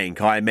Cup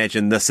rank? I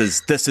imagine this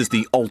is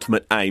the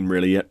ultimate aim,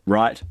 really,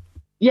 right?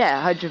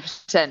 Yeah,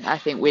 100%. I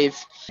think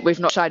we've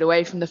not shied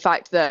away from the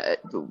fact that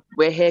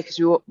we're here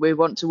because we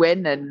want to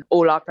win, and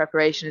all our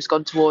preparation has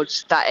gone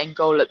towards that end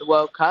goal at the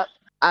World Cup.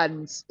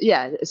 And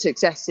yeah,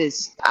 success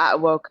at a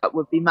World Cup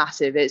would be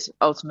massive. It's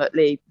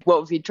ultimately what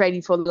we've been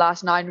training for the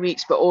last 9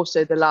 weeks, but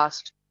also the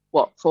last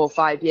 4 or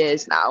 5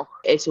 years now.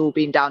 It's all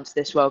been down to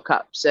this World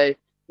Cup. So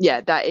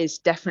yeah, that is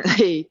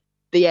definitely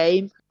the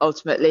aim.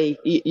 Ultimately,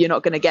 you're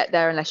not going to get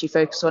there unless you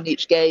focus on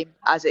each game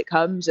as it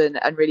comes and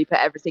really put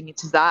everything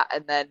into that,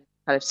 and then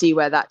kind of see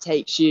where that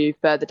takes you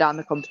further down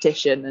the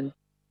competition. And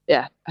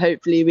yeah,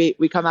 hopefully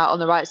we come out on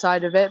the right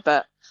side of it.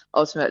 But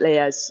ultimately,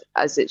 as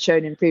it's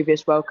shown in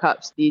previous World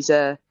Cups, these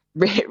are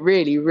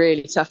really,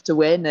 really tough to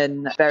win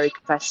and very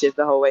competitive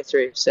the whole way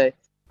through. So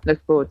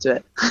look forward to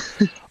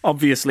it.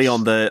 Obviously,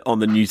 on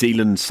the New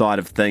Zealand side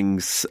of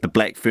things, the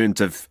Black Ferns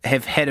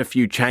have had a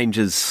few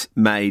changes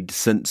made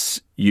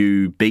since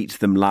you beat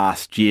them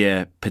last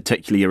year,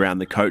 particularly around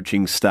the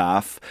coaching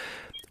staff.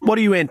 What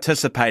are you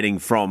anticipating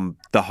from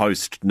the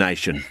host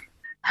nation?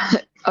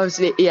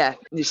 Obviously, yeah,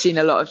 you've seen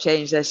a lot of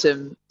change. There's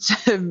some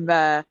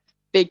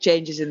big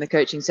changes in the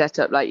coaching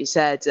setup, like you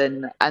said,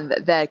 and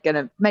they're going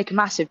to make a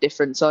massive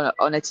difference on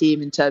a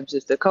team in terms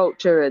of the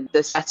culture and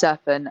the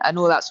setup and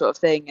all that sort of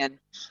thing. And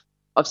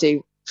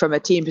obviously, from a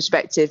team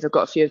perspective, I've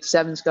got a few of the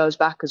Sevens girls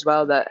back as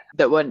well that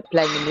weren't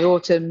playing in the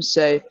autumn.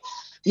 So,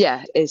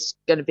 yeah, it's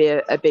going to be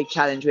a big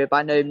challenge. We're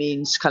by no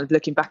means kind of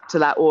looking back to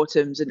that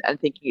autumns and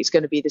thinking it's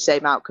going to be the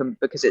same outcome,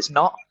 because it's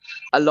not.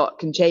 A lot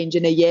can change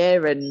in a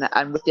year,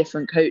 and with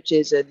different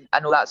coaches and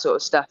all that sort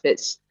of stuff.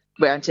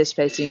 We're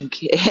anticipating,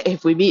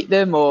 if we meet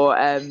them, or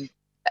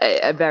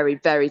a very,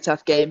 very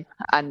tough game,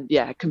 and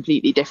yeah, a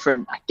completely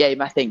different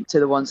game, I think, to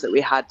the ones that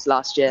we had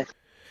last year.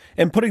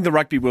 And putting the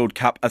Rugby World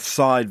Cup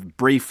aside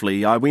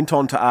briefly, I went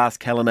on to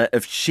ask Helena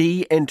if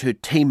she and her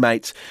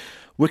teammates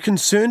were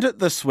concerned at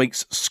this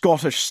week's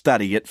Scottish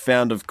study. It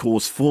found, of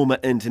course, former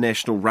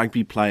international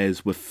rugby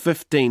players were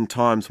 15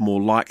 times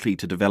more likely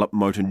to develop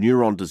motor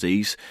neuron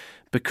disease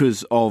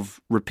because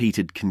of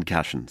repeated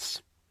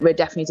concussions. We're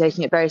definitely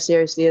taking it very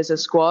seriously as a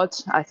squad.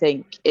 I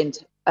think in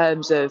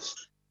terms of,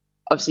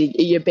 obviously,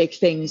 your big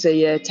things are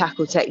your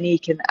tackle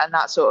technique and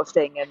that sort of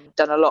thing, and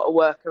done a lot of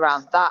work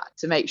around that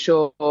to make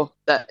sure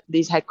that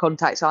these head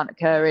contacts aren't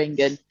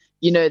occurring. And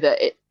you know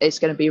that it's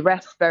going to be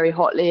ref very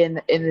hotly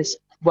in this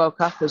World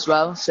Cup as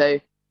well. So,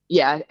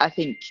 yeah, I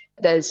think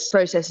there's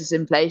processes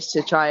in place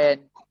to try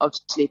and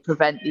obviously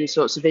prevent these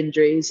sorts of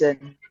injuries.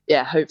 And,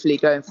 yeah, hopefully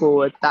going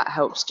forward, that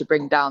helps to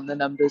bring down the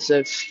numbers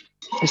of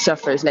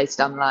sufferers later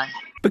down the line.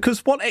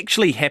 Because what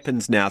actually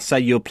happens now, say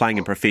you're playing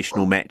a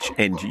professional match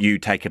and you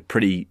take a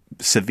pretty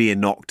severe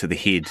knock to the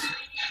head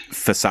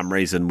for some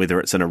reason, whether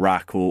it's in a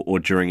ruck or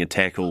during a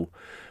tackle,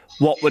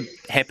 what would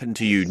happen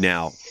to you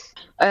now?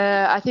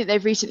 I think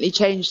they've recently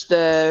changed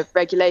the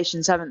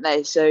regulations, haven't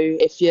they? So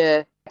if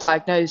you're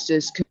diagnosed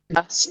as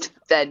concussed,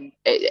 then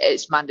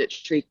it's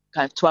mandatory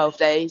kind of 12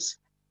 days.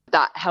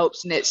 That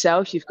helps in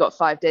itself. You've got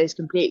 5 days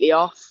completely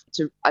off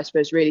to, I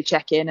suppose, really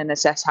check in and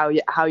assess how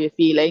you're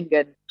feeling.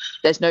 And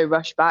there's no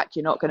rush back.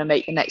 You're not going to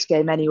make the next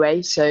game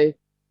anyway. So,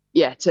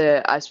 yeah,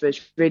 to, I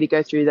suppose, really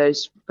go through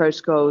those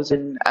protocols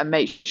and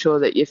make sure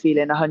that you're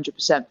feeling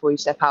 100% before you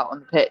step out on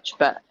the pitch.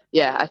 But,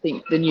 yeah, I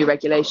think the new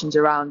regulations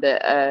around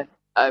it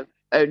are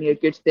only a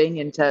good thing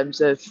in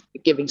terms of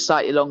giving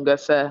slightly longer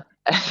for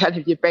kind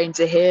of your brain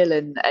to heal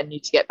and you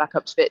to get back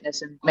up to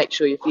fitness and make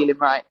sure you're feeling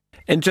right.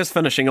 And just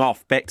finishing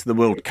off, back to the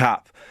World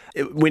Cup.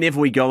 Whenever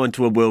we go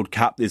into a World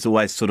Cup, there's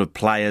always sort of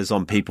players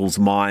on people's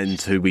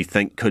minds who we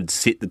think could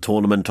set the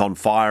tournament on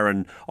fire.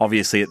 And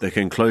obviously at the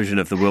conclusion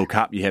of the World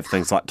Cup, you have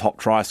things like top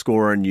try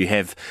scorer, and you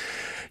have,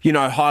 you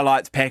know,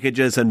 highlights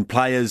packages and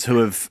players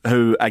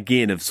who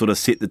again have sort of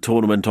set the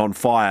tournament on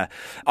fire.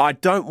 I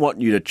don't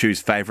want you to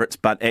choose favourites,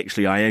 but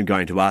actually I am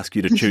going to ask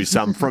you to choose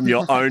some from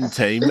your own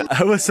team.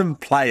 Who are some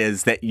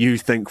players that you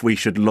think we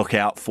should look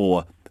out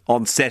for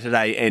on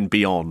Saturday and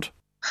beyond?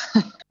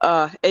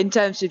 In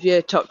terms of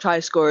your top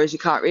try scorers, you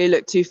can't really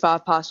look too far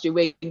past your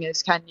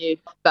wingers, can you?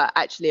 But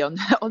actually, on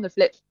the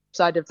flip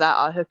side of that,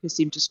 our hookers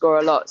seem to score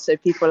a lot. So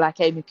people like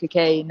Amy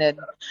Cockayne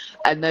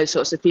and those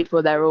sorts of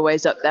people, they're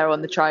always up there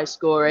on the try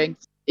scoring.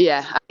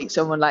 Yeah, I think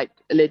someone like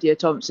Lydia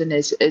Thompson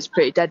is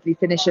pretty deadly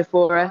finisher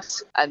for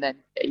us. And then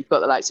you've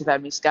got the likes of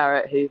Emily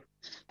Scarrett, who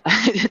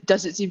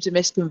doesn't seem to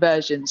miss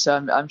conversions. So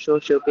I'm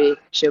sure she'll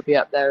be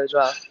up there as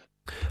well.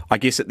 I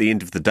guess at the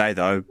end of the day,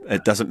 though,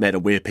 it doesn't matter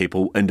where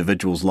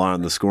individuals lie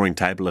on the scoring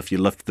table. If you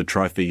lift the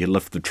trophy, you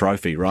lift the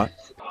trophy, right?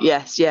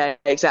 Yes, yeah,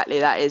 exactly.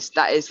 That is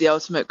the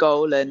ultimate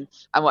goal, and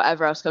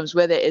whatever else comes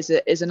with it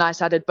is a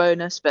nice added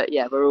bonus. But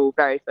yeah, we're all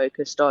very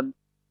focused on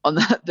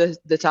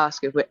the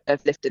task of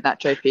lifting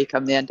that trophy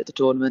come the end of the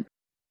tournament.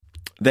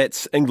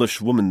 That's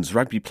English women's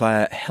rugby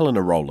player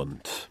Helena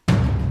Rowland.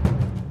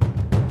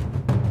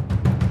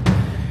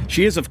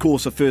 She is, of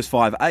course, a first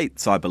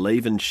 5/8, I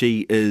believe, and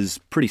she is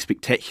pretty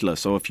spectacular.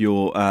 So if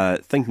you're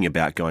thinking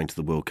about going to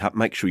the World Cup,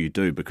 make sure you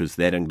do, because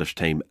that English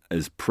team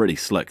is pretty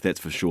slick, that's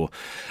for sure.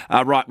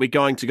 Right, we're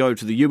going to go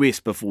to the US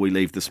before we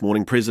leave this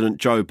morning. President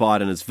Joe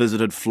Biden has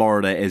visited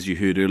Florida, as you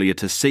heard earlier,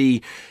 to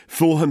see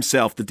for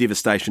himself the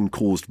devastation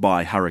caused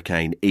by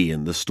Hurricane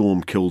Ian. The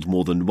storm killed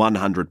more than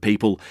 100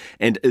 people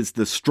and is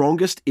the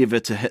strongest ever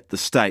to hit the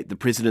state. The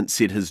president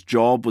said his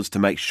job was to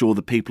make sure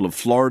the people of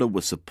Florida were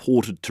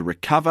supported to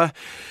recover.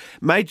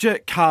 Major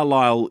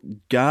Carlisle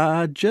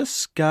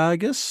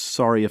Gargis,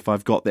 sorry if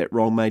I've got that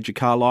wrong, Major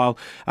Carlisle,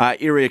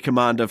 area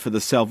commander for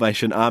the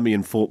Salvation Army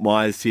in Fort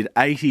Myers, said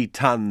 80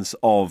 tonnes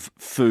of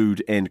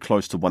food and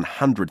close to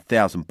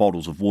 100,000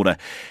 bottles of water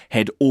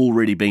had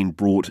already been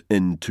brought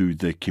into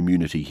the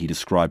community. He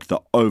described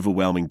the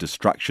overwhelming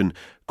destruction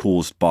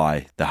caused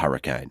by the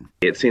hurricane.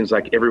 It seems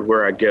like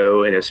everywhere I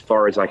go and as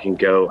far as I can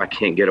go, I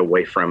can't get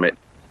away from it.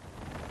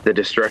 The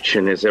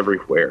destruction is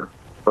everywhere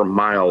for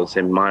miles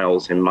and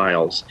miles and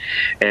miles.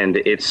 And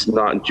it's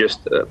not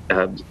just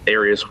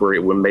areas where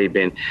it may have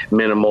been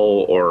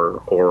minimal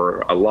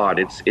or a lot.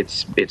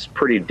 It's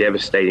pretty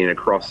devastating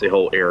across the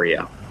whole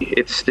area.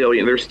 It's still,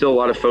 there's still a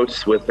lot of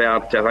folks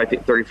without, I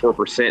think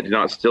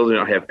 34% still do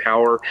not have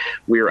power.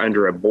 We are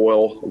under a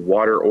boil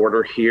water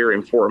order here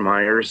in Fort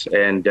Myers.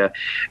 And,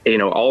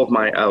 all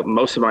of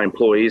most of my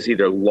employees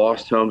either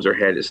lost homes or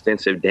had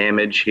extensive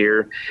damage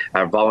here,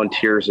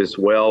 volunteers as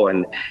well.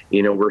 And,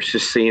 we're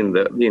just seeing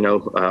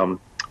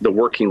the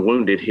working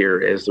wounded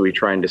here as we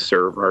trying to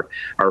serve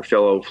our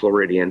fellow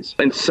Floridians.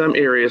 In some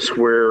areas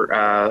where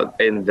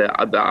in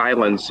the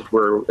islands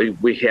where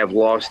we have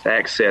lost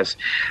access,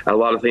 a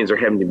lot of things are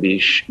having to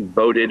be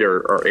boated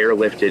or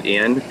airlifted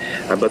in,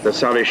 but the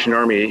Salvation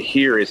Army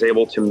here is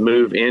able to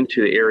move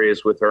into the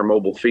areas with our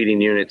mobile feeding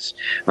units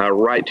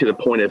right to the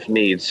point of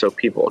need. So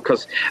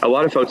because a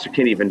lot of folks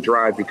can't even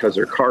drive because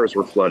their cars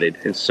were flooded.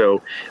 And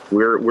so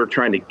we're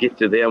trying to get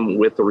to them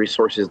with the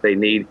resources they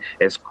need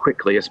as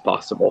quickly as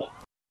possible.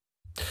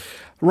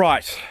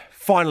 Right,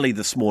 finally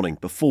this morning,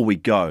 before we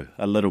go,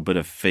 a little bit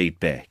of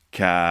feedback.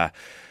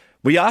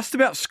 We asked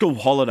about school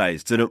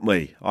holidays, didn't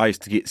we? I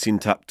used to get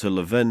sent up to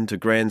Levin, to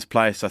Grand's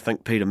place. I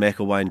think Peter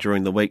McElwain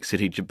during the week said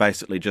he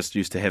basically just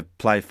used to have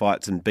play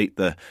fights and beat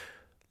the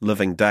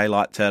living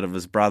daylights out of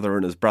his brother,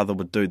 and his brother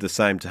would do the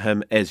same to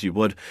him, as you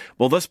would.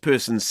 Well, this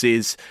person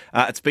says,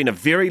 it's been a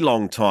very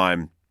long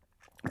time,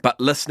 but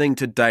listening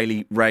to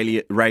daily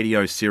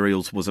radio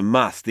serials was a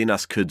must. Then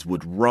us kids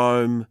would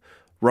roam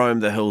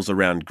the hills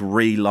around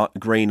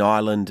Green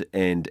Island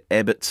and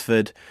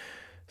Abbotsford.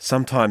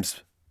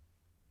 Sometimes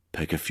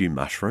pick a few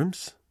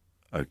mushrooms.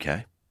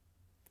 Okay.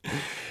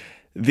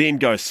 Then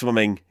go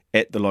swimming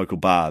at the local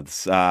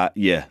baths.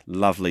 Yeah,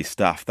 lovely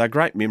stuff. They're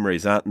great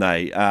memories, aren't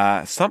they?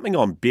 Something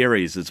on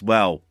berries as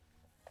well.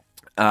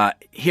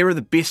 Here are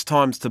the best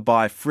times to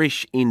buy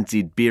fresh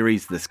NZ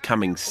berries this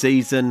coming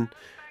season.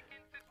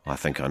 I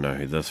think I know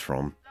who this is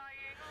from.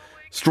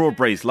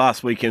 Strawberries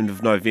last weekend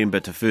of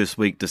November to first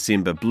week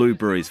December.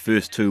 Blueberries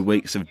first 2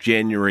 weeks of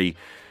January.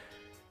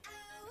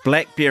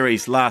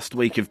 Blackberries last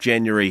week of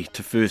January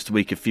to first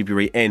week of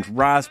February. And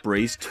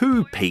raspberries,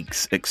 2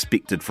 peaks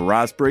expected for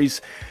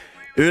raspberries.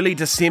 Early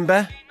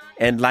December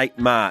and late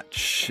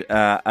March.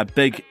 A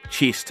big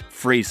chest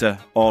freezer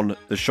on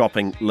the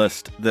shopping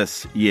list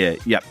this year.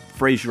 Yep,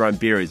 freeze your own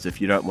berries if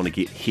you don't want to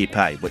get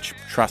hepe, which,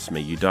 trust me,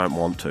 you don't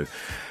want to.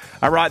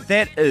 All right,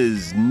 that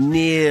is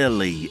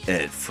nearly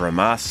it from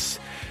us.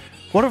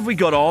 What have we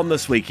got on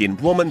this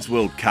weekend? Women's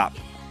World Cup.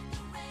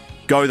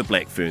 Go the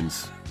Black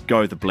Ferns.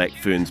 Go the Black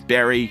Ferns.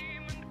 Barry,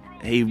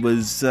 he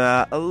was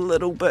a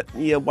little bit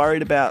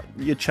worried about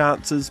your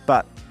chances,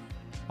 but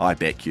I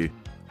back you.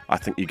 I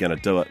think you're going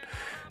to do it.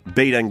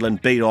 Beat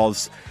England, beat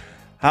Oz.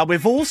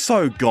 We've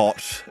also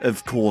got,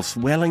 of course,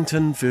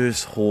 Wellington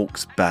versus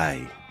Hawke's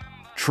Bay.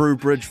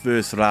 Trowbridge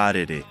versus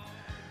Rarere.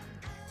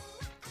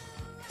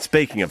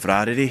 Speaking of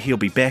Rarere, he'll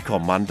be back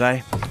on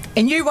Monday.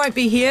 And you won't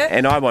be here?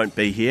 And I won't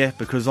be here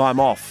because I'm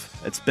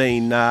off. It's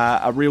been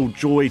a real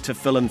joy to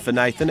fill in for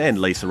Nathan and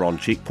Lisa on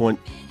Checkpoint.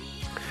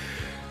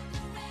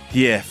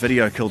 Yeah,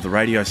 video killed the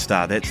radio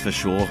star, that's for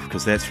sure,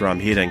 because that's where I'm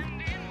heading.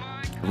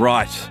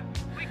 Right.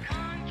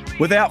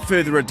 Without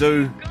further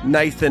ado,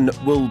 Nathan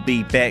will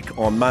be back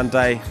on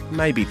Monday.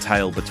 Maybe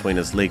tail between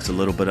his legs a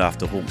little bit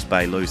after Hawke's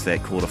Bay lose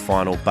that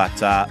quarter-final,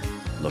 but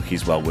look,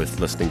 he's well worth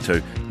listening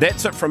to.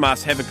 That's it from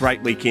us. Have a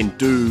great weekend.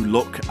 Do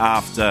look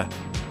after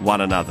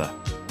one another.